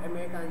 in North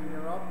America and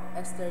Europe,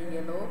 ester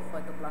yellow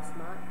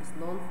Phytoplasma is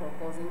known for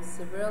causing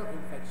several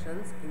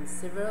infections in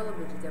several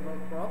vegetable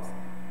crops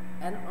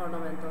and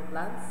ornamental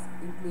plants,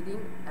 including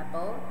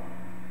apple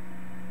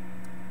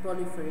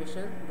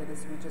proliferation, that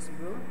is witch's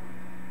broom,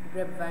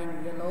 grapevine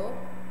yellow,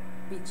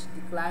 peach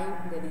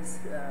decline, that is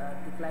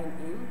decline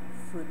in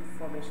fruit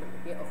formation,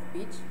 okay, of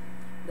peach,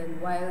 then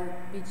wild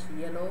peach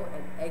yellow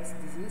and eggs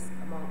disease,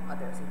 among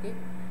others. Okay,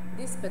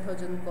 this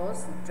pathogen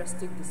caused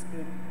drastic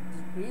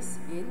decrease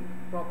in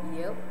crop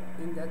yield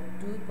in the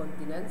two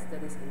continents,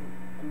 that is in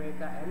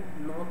America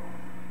and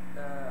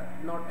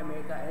North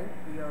America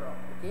and Europe.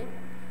 Okay,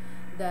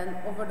 then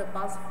over the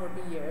past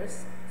 40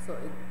 years, so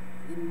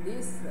in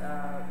this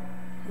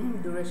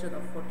duration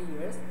of 40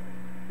 years,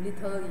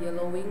 little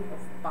yellowing of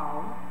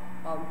palm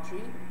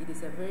tree, it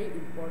is a very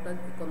important,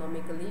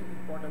 economically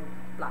important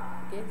plant.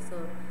 Okay,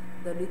 so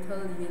the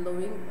little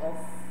yellowing of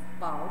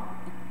palm,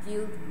 it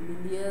killed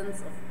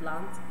millions of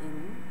plants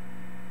in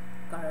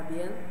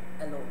Caribbean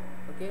alone.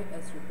 Okay,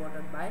 as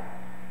reported by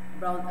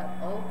Brown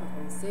et al.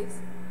 2006.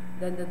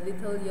 Then the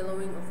little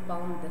yellowing of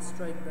palm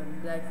destroyed the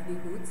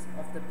livelihoods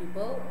of the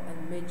people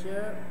and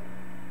major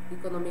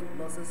economic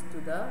losses to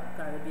the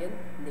Caribbean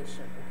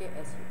nation. Okay,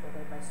 as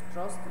reported by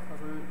Strauss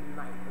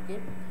 2009.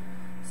 Okay,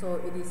 so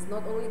it is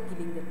not only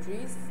killing the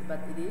trees, but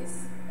it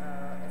is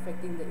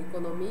affecting the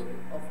economy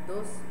of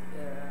those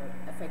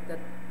affected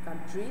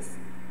countries,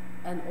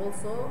 and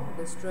also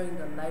destroying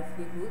the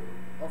livelihood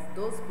of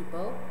those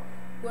people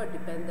who are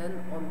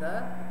dependent on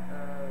the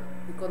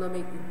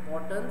economic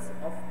importance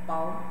of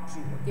palm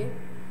tree. Okay,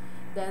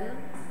 then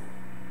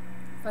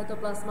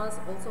Phytoplasmas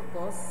also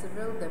cause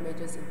several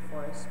damages in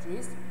forest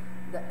trees.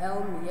 The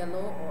elm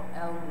yellow or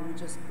elm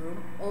witch's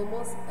broom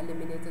almost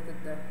eliminated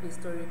the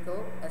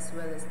historical as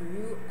well as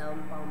new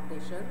elm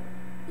plantation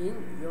in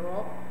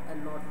Europe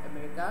and North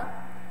America,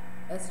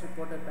 as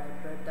reported by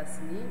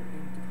Bertassini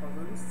in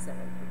 2007.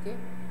 Okay,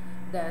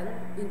 then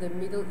in the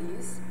Middle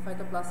East,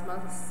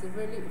 Phytoplasmas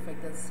severely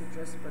affected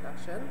citrus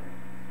production,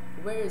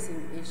 whereas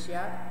in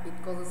Asia it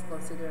causes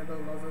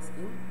considerable losses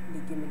in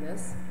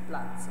leguminous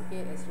plants.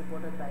 Okay, as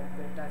reported by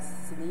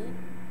Bertassini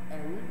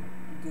and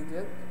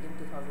Gudic in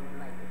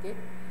 2009. Okay,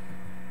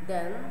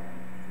 then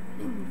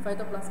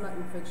Phytoplasma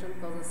infection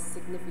causes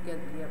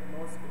significant yield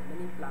loss in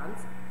many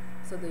plants.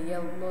 So the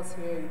yield loss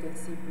here, you can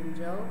see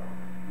brinjal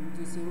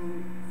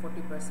reducing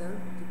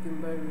 40%,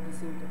 cucumber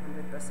reducing to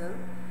 100%,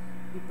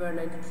 pepper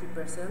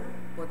 93%,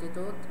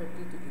 potato 30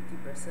 to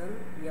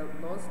 80% yield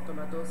loss,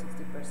 tomato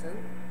 60%,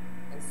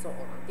 and so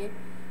on. Okay,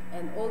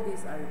 and all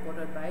these are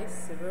reported by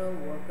several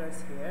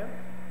workers here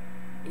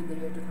in the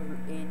year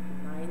 2008,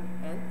 9,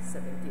 and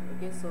 17.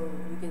 Okay, so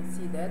we can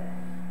see that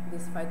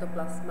this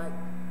phytoplasmic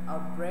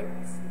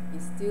outbreaks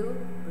is still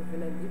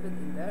prevalent even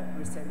in the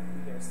recent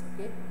years.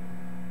 Okay,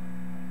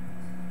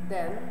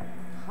 then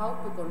how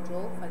to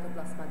control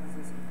phytoplasma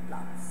disease in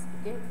plants.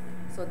 Okay,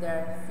 so there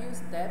are few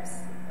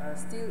steps.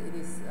 Still it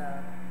is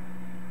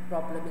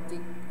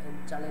problematic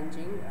and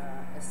challenging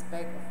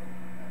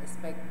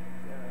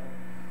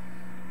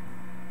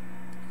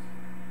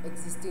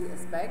existing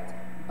aspect,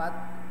 but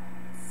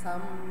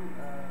some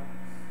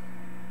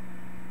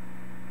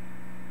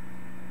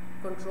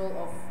control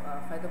of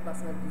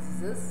phytoplasma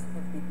diseases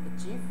have been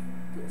achieved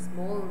to a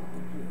small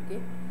degree.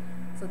 Okay,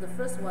 so the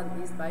first one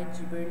is by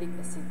gibberellic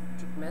acid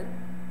treatment.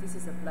 This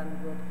is a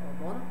plant growth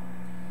hormone,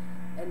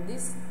 and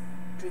this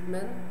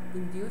treatment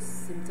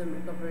induced symptom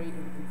recovery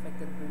in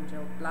infected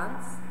brinjal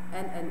plants,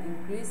 and an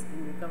increase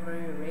in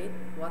recovery rate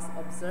was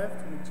observed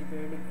with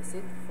gibberellic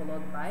acid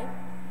followed by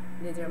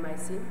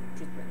natriamycin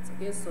treatments.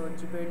 Okay, so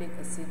gibberellic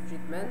acid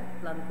treatment,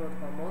 plant growth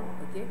hormone,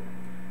 okay,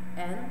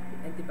 and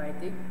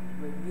antibiotic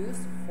were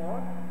used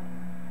for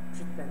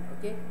treatment,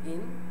 okay,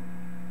 in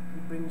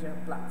brinjal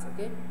plants.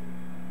 Okay,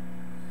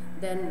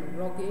 then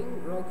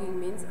rogging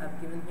means I've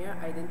given here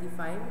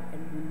identifying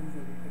and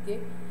removing. Okay,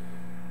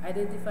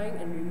 identifying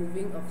and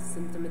removing of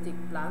symptomatic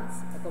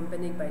plants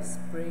accompanied by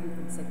spraying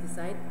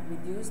insecticide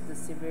reduced the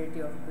severity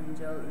of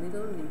brinjal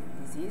needle leaf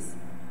disease,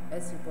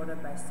 as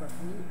reported by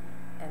Sohi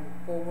and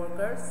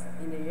co-workers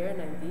in the year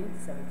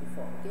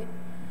 1974. Okay,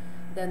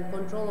 then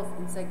control of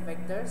insect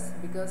vectors,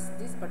 because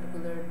these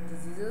particular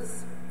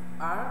diseases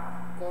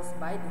are caused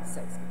by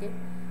insects. Okay,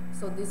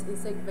 so these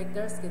insect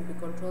vectors can be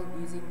controlled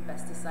using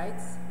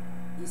pesticides,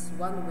 is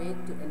one way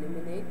to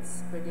eliminate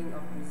spreading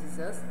of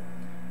diseases.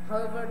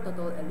 However,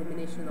 total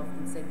elimination of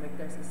insect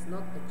vectors is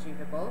not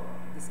achievable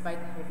despite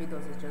heavy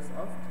dosages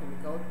of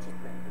chemical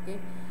treatment. Okay,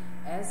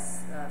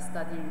 as a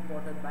study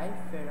reported by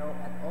Farrell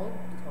et al.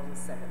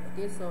 2007.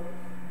 Okay, so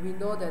we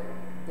know that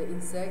the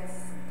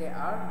insects, they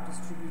are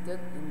distributed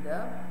in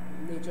the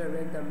nature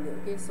randomly.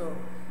 Okay, so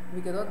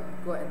we cannot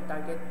go and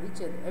target each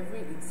and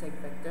every insect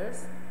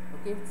vectors.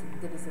 Okay, so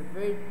that is a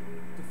very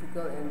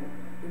difficult and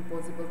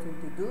impossible thing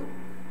to do.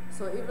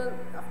 So even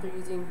after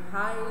using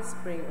high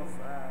spraying of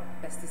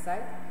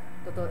pesticide,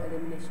 total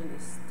elimination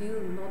is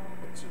still not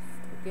achieved.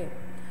 Okay,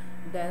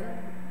 then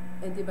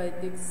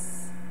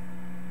antibiotics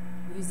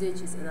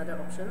usage is another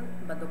option,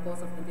 but the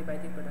cost of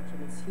antibiotic production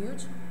is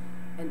huge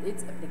and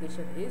its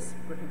application is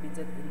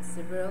prohibited in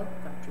several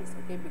countries.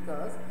 Okay,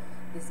 because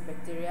this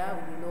bacteria,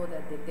 we know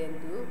that they tend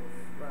to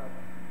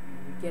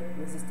get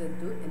resistant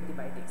to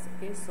antibiotics.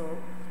 Okay, so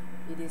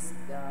it is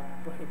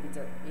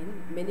prohibited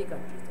in many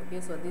countries. Okay,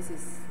 so this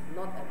is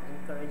not an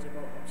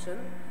encourageable option.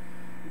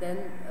 Then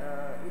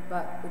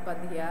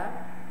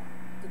Upadhyaya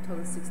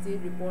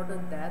 2016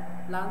 reported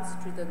that plants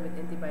treated with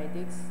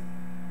antibiotics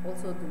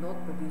also do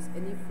not produce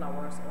any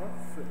flowers or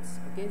fruits.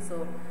 Okay,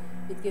 so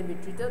it can be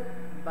treated,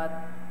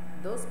 but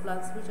those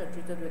plants which are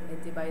treated with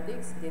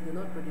antibiotics, they do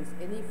not produce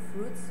any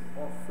fruits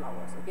or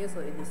flowers. Okay, so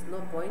it is no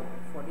point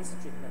for this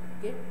treatment.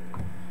 Okay,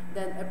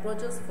 then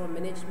approaches for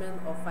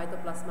management of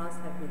phytoplasmas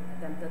have been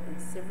attempted in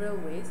several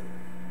ways,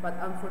 but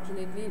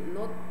unfortunately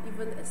not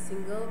even a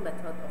single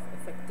method of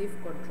effective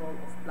control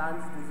of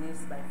plants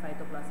disease by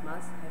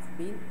phytoplasmas have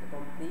been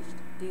accomplished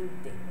till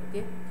date.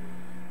 Okay,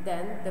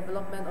 then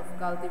development of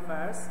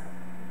cultivars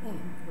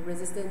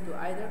resistant to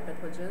either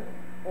pathogen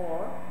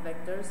or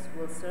vectors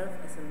will serve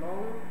as a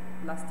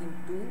long-lasting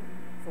tool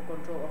for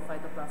control of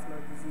phytoplasma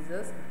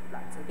diseases in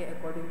plants. Okay,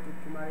 according to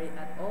Kumari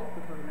et al.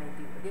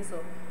 2019. Okay,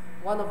 so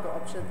one of the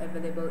options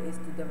available is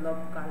to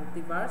develop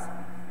cultivars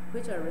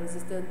which are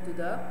resistant to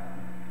the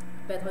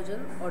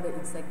pathogen or the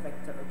insect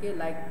vector. Okay,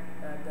 like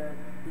the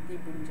BT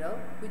brinjal,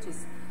 which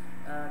is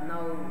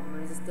now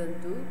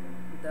resistant to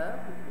the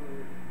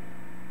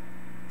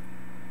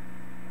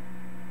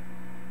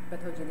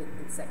pathogenic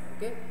insect.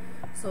 Okay,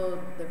 so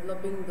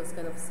developing those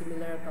kind of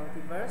similar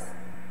cultivars,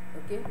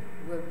 okay,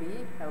 will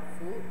be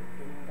helpful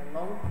in the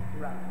long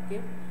run.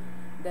 Okay,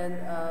 then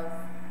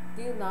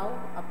till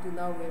now, up to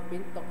now, we have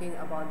been talking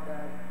about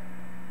the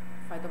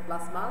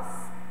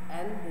phytoplasmas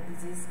and the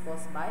disease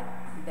caused by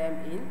them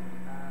in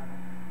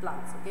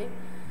plants. Okay,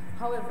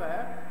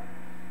 however,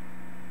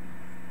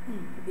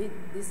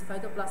 this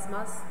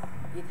phytoplasmas,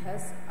 it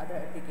has other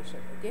application.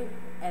 Okay,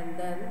 and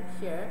then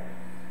here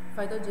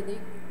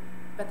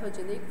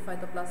pathogenic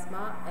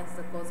phytoplasma as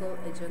the causal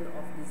agent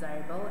of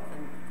desirable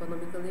and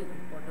economically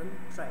important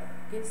trait.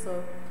 Okay,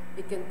 so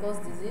it can cause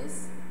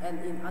disease,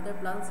 and in other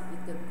plants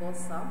it can cause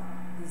some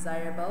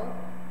desirable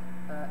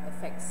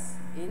effects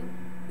in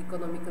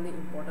economically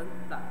important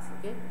plants.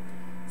 Okay,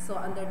 so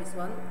under this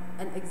one,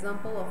 an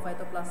example of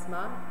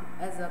phytoplasma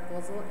as a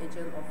causal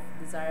agent of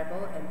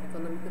desirable and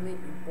economically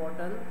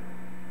important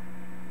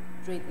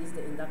trait is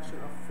the induction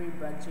of free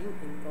branching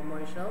in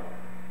commercial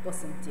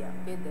Pocintia.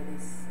 Okay, that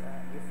is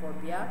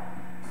Euphorbia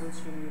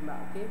Bullshirima,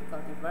 okay,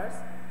 cultivars,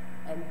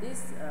 and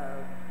this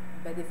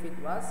benefit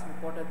was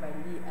reported by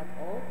Lee et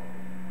al.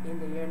 In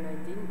the year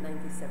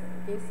 1997.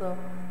 Okay, so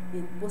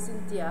in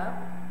Pocintia,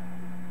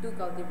 two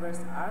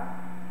cultivars are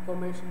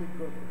commercially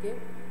grown. Okay,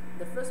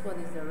 the first one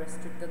is the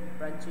restricted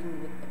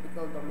branching with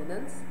apical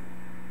dominance,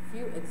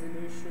 few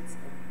axillary shoots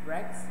and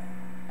bracts,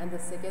 and the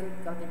second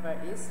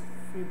cultivar is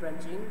free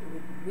branching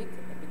with weak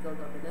apical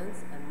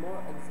dominance and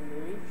more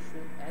auxiliary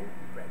shoot and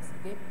bracts.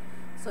 Okay,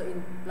 so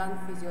in plant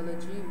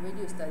physiology, when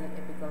you study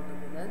apical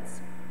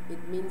dominance,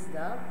 it means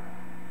the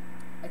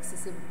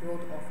excessive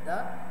growth of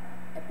the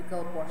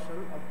apical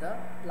portion of the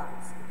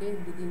plants. Okay,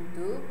 leading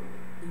to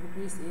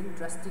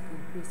drastic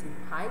increase in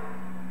height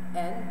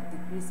and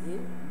decrease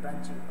in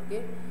branching.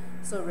 Okay,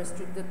 so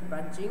restricted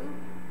branching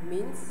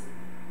means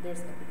there's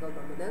apical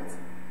dominance,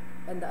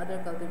 and the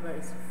other cultivar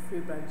is free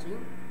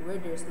branching, where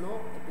there's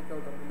no apical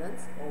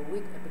dominance or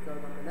weak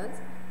apical dominance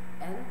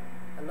and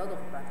a lot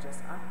of branches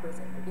are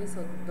present. Okay,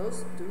 so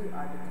those two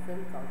are the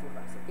different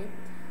cultivars. Okay,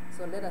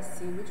 so let us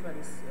see which one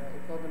is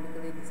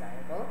economically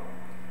desirable.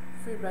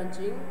 Free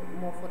branching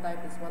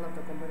morphotype is one of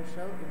the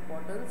commercial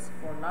importance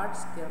for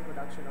large-scale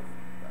production of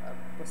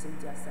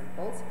Pocintia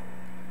samples.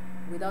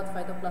 Without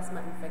phytoplasma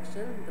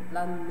infection, the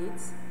plant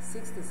needs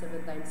 6 to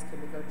 7 times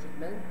chemical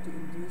treatment to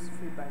induce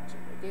free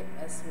branching. Okay,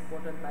 as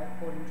reported by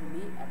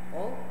Honjuli et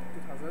al.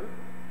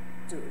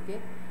 2002.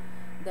 Okay,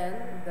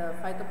 then the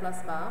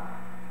Phytoplasma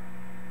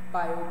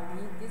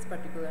PyOB, this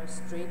particular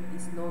strain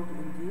is known to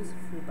induce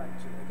free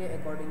branching. Okay,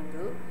 according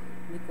to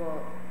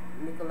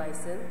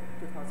Nicolaisen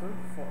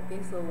 2004.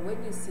 Okay, so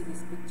when you see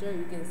this picture,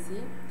 you can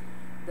see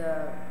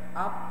the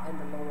up and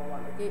the lower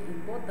one. Okay,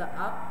 in both the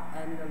up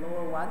and the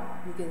lower one,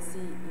 you can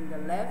see in the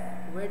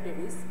left where there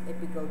is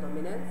apical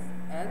dominance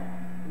and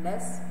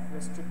less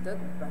restricted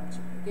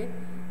branching. Okay,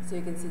 so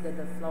you can see that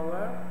the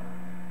flower,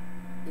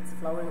 it's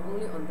flowering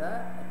only on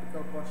the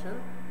apical portion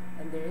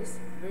and there is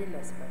very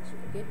less branching.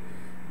 Okay,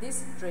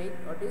 this trait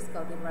or this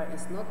cultivar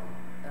is not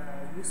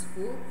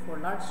useful for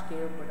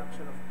large-scale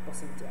production of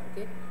Pocintia.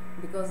 Okay,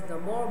 because the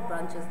more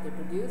branches they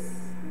produce,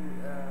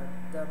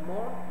 the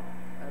more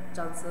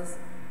chances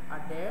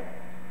are there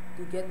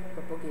to get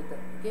propagated.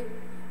 Okay,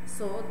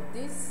 so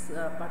this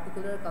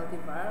particular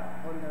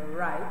cultivar on the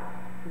right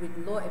with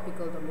low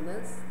apical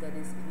dominance, that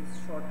is, it is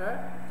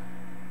shorter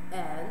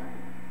and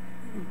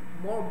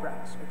more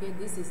branch. Okay,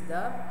 this is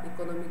the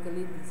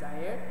economically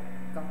desired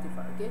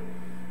cultivar. Okay,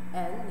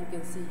 and you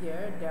can see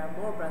here there are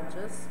more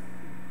branches,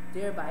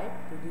 thereby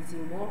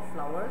producing more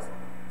flowers.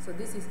 So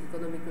this is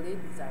economically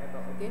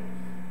desirable. Okay,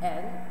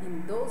 and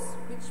in those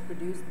which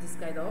produce this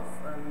kind of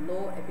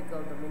low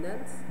apical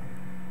dominance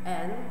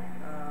and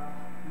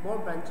more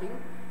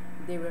branching,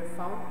 they were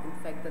found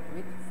infected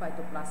with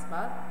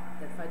Phytoplasma,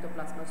 the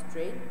Phytoplasma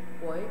strain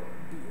POI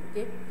D.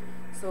 Okay,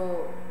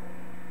 so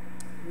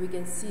we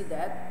can see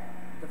that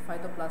the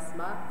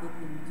Phytoplasma, it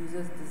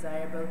induces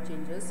desirable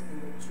changes in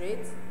the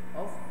traits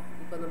of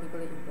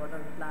economically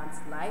important plants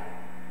like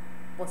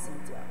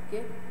Pocintia.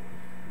 Okay,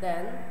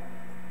 then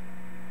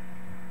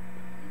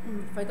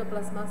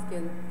Phytoplasmas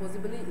can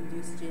possibly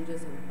induce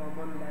changes in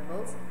hormone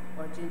levels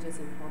or changes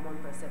in hormone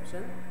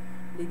perception,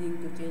 leading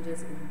to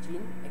changes in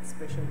gene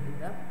expression in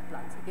the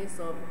plants. Okay,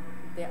 so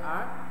they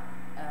are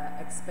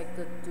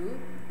expected to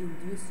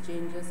induce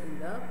changes in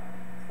the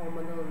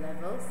hormonal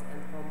levels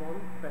and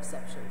hormone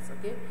perceptions.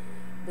 Okay,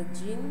 the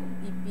gene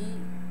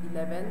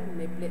EP11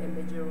 may play a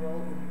major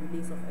role in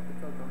release of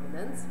apical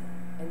dominance,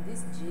 and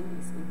this gene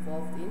is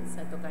involved in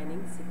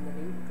cytokinin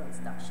signaling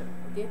transduction.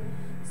 Okay,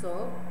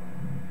 so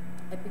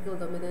apical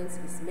dominance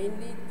is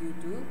mainly due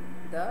to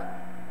the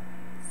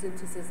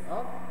synthesis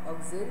of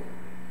auxin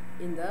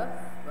in the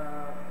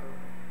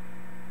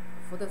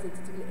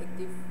photosynthetically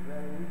active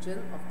region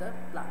of the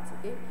plants.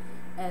 Okay,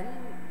 and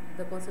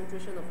the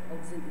concentration of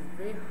auxin is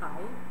very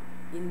high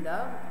in the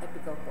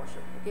apical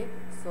portion. Okay,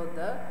 so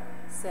the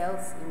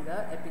cells in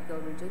the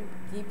apical region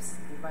keeps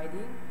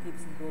dividing,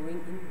 keeps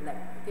growing in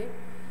length. Okay,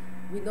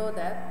 we know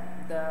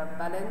that the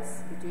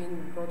balance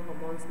between growth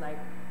hormones like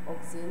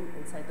auxin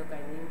and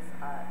cytokinins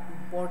are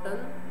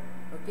important,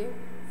 okay,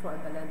 for a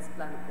balanced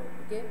plant growth.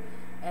 Okay,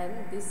 and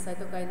these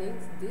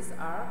cytokinins, these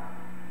are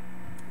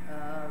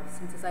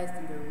synthesized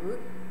in the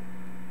root,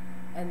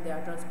 and they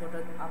are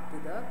transported up to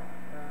the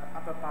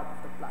upper part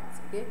of the plants.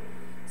 Okay,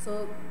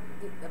 so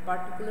a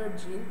particular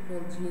gene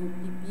called gene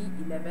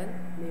EP11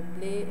 may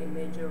play a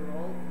major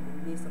role in the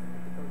release of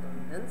apical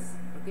dominance.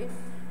 Okay,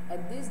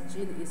 and this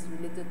gene is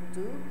related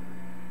to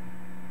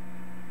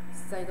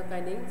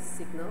cytokinin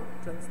signal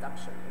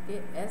transduction.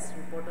 Okay, as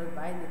reported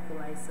by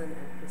Nicolaisen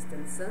and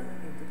Christensen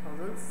in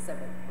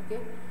 2007.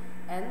 Okay,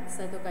 and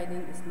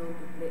cytokinin is known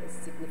to play a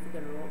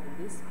significant role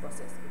in this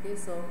process. Okay,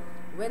 so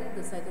when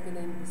the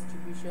cytokinin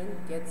distribution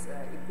gets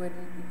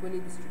equally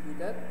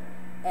distributed,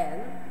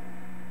 and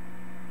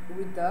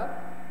with the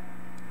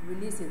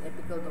release in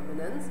apical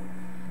dominance,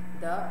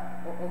 the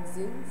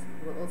auxins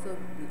will also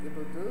be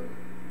able to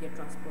get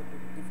transported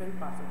to different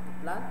parts of the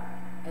plant,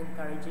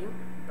 encouraging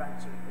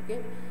branching.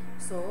 Okay,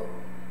 so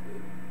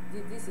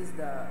this is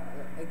the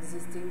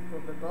existing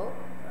probable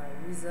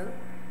reason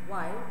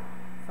why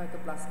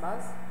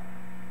Phytoplasmas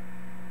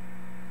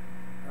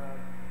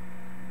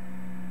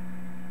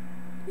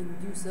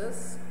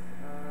induces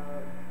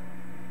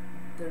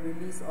the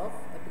release of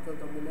apical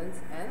dominance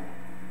and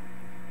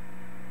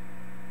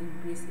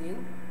increase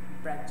in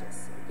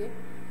branches. Okay,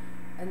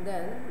 and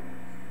then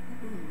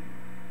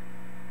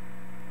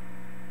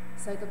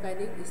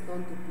cytokinin is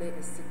known to play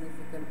a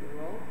significant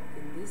role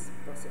in this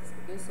process.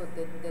 Okay, so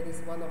that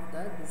is one of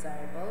the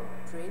desirable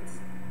traits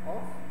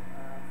of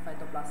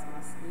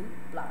Phytoplasmas in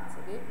plants.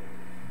 Okay,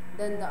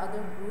 then the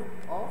other group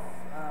of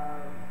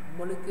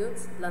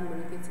molecules, plant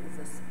molecules, is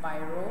a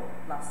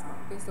spiroplasma.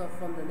 Okay, so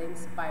from the name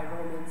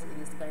spiro means it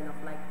is kind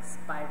of like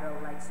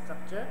spiral-like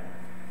structure.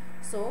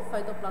 So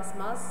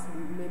Phytoplasmas,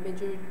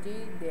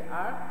 majority they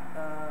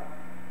are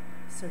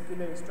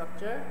circular in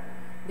structure.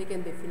 They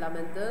can be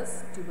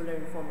filamentous, tubular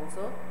in form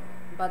also.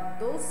 But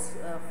those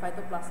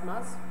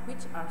Phytoplasmas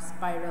which are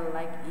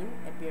spiral-like in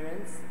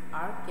appearance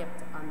are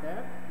kept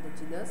under the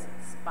genus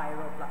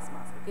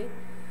Spiroplasmas. Okay,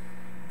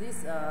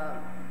 this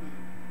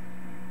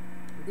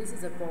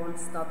is a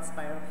cornstarch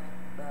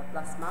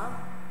spiroplasma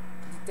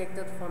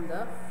detected from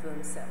the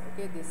fern cell.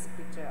 Okay, this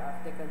picture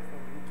I've taken from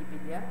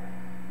Wikipedia.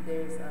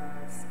 There is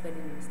a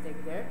spelling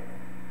mistake there.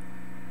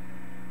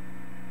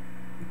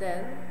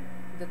 Then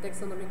the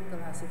taxonomic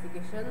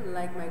classification,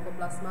 like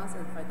Mycoplasmas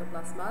and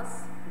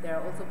Phytoplasmas, they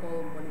are also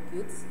called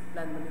molecules,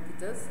 plant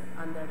molecules,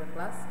 under the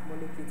class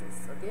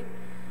Molecules. Okay,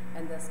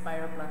 and the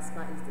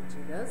Spiroplasma is the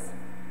genus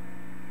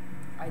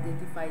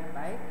identified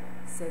by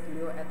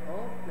Seglio et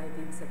al.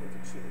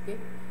 1973. Okay,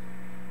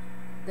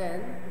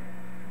 then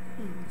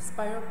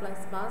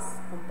Spiroplasmas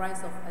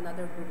comprise of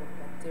another group of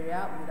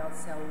bacteria without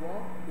cell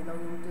wall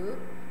belonging to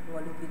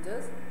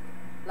Molecules.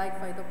 Like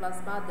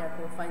Phytoplasma, they are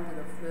confined to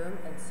the phloem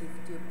and sieve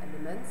tube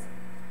elements.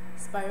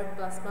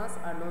 Spiroplasmas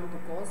are known to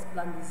cause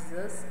plant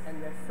diseases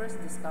and were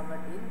first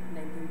discovered in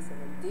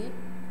 1970.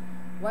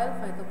 While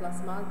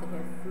Phytoplasma, they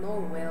have no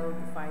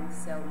well-defined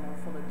cell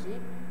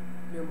morphology,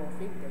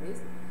 pleomorphic that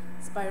is.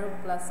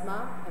 Spiroplasma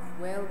have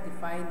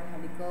well-defined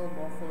helical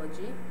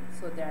morphology,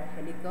 so they are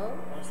helical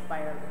or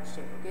spiral in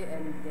shape. Okay,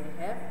 and they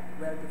have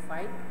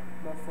well-defined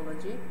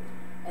morphology,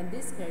 and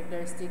this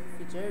characteristic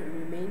feature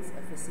remains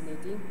a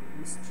fascinating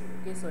mystery.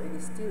 Okay, so it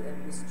is still a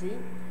mystery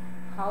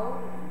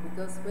How?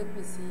 Because when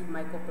we see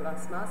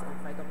Mycoplasmas and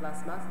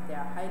Phytoplasmas, they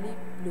are highly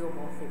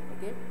pleomorphic,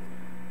 okay?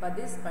 But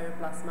these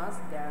Phytoplasmas,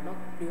 they are not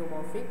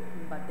pleomorphic,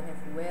 but they have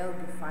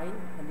well-defined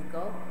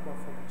helical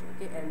morphology,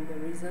 okay? And the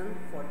reason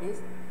for this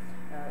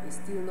is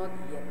still not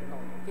yet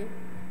known, okay?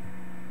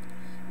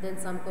 Then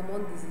some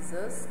common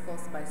diseases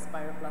caused by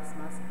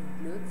Spiroplasmas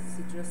include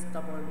citrus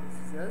stubborn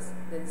diseases,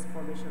 that is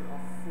formation of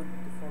foot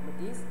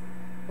deformities,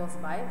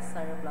 caused by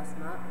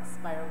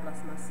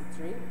Spiroplasma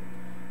citri.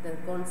 Then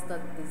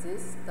cornstalk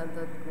disease,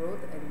 stunted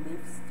growth and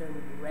leaves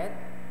turn red,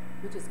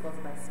 which is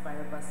caused by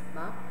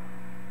Spiroplasma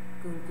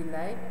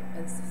gunculi,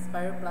 and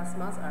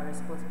Spiroplasmas are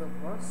responsible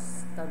for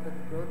stunted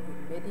growth in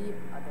many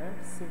other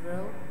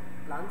several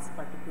plants,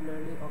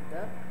 particularly of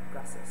the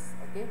grasses.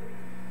 Okay,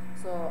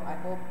 so I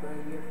hope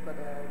you've got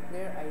a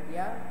clear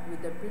idea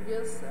with the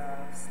previous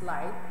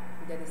slide.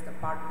 That is the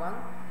part 1,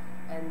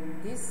 and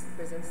this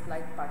present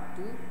slide part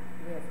 2.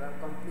 We have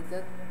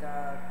completed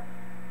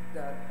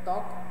the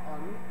talk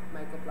on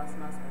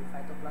Mycoplasmas and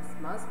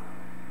Phytoplasmas.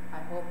 I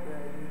hope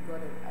you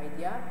got an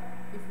idea.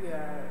 If you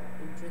are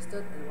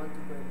interested and want to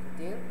go in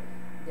detail,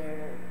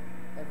 there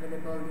are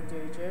available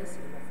literatures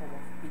in the form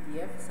of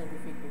PDF,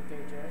 scientific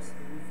literatures,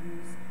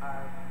 reviews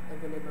are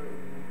available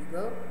in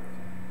Google.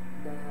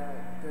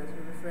 The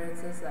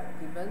references are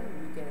given.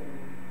 You can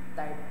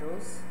type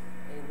those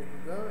in the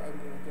Google and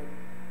you will get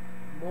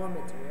more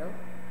material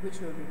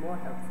which will be more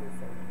helpful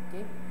for you.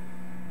 Okay,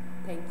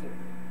 thank you.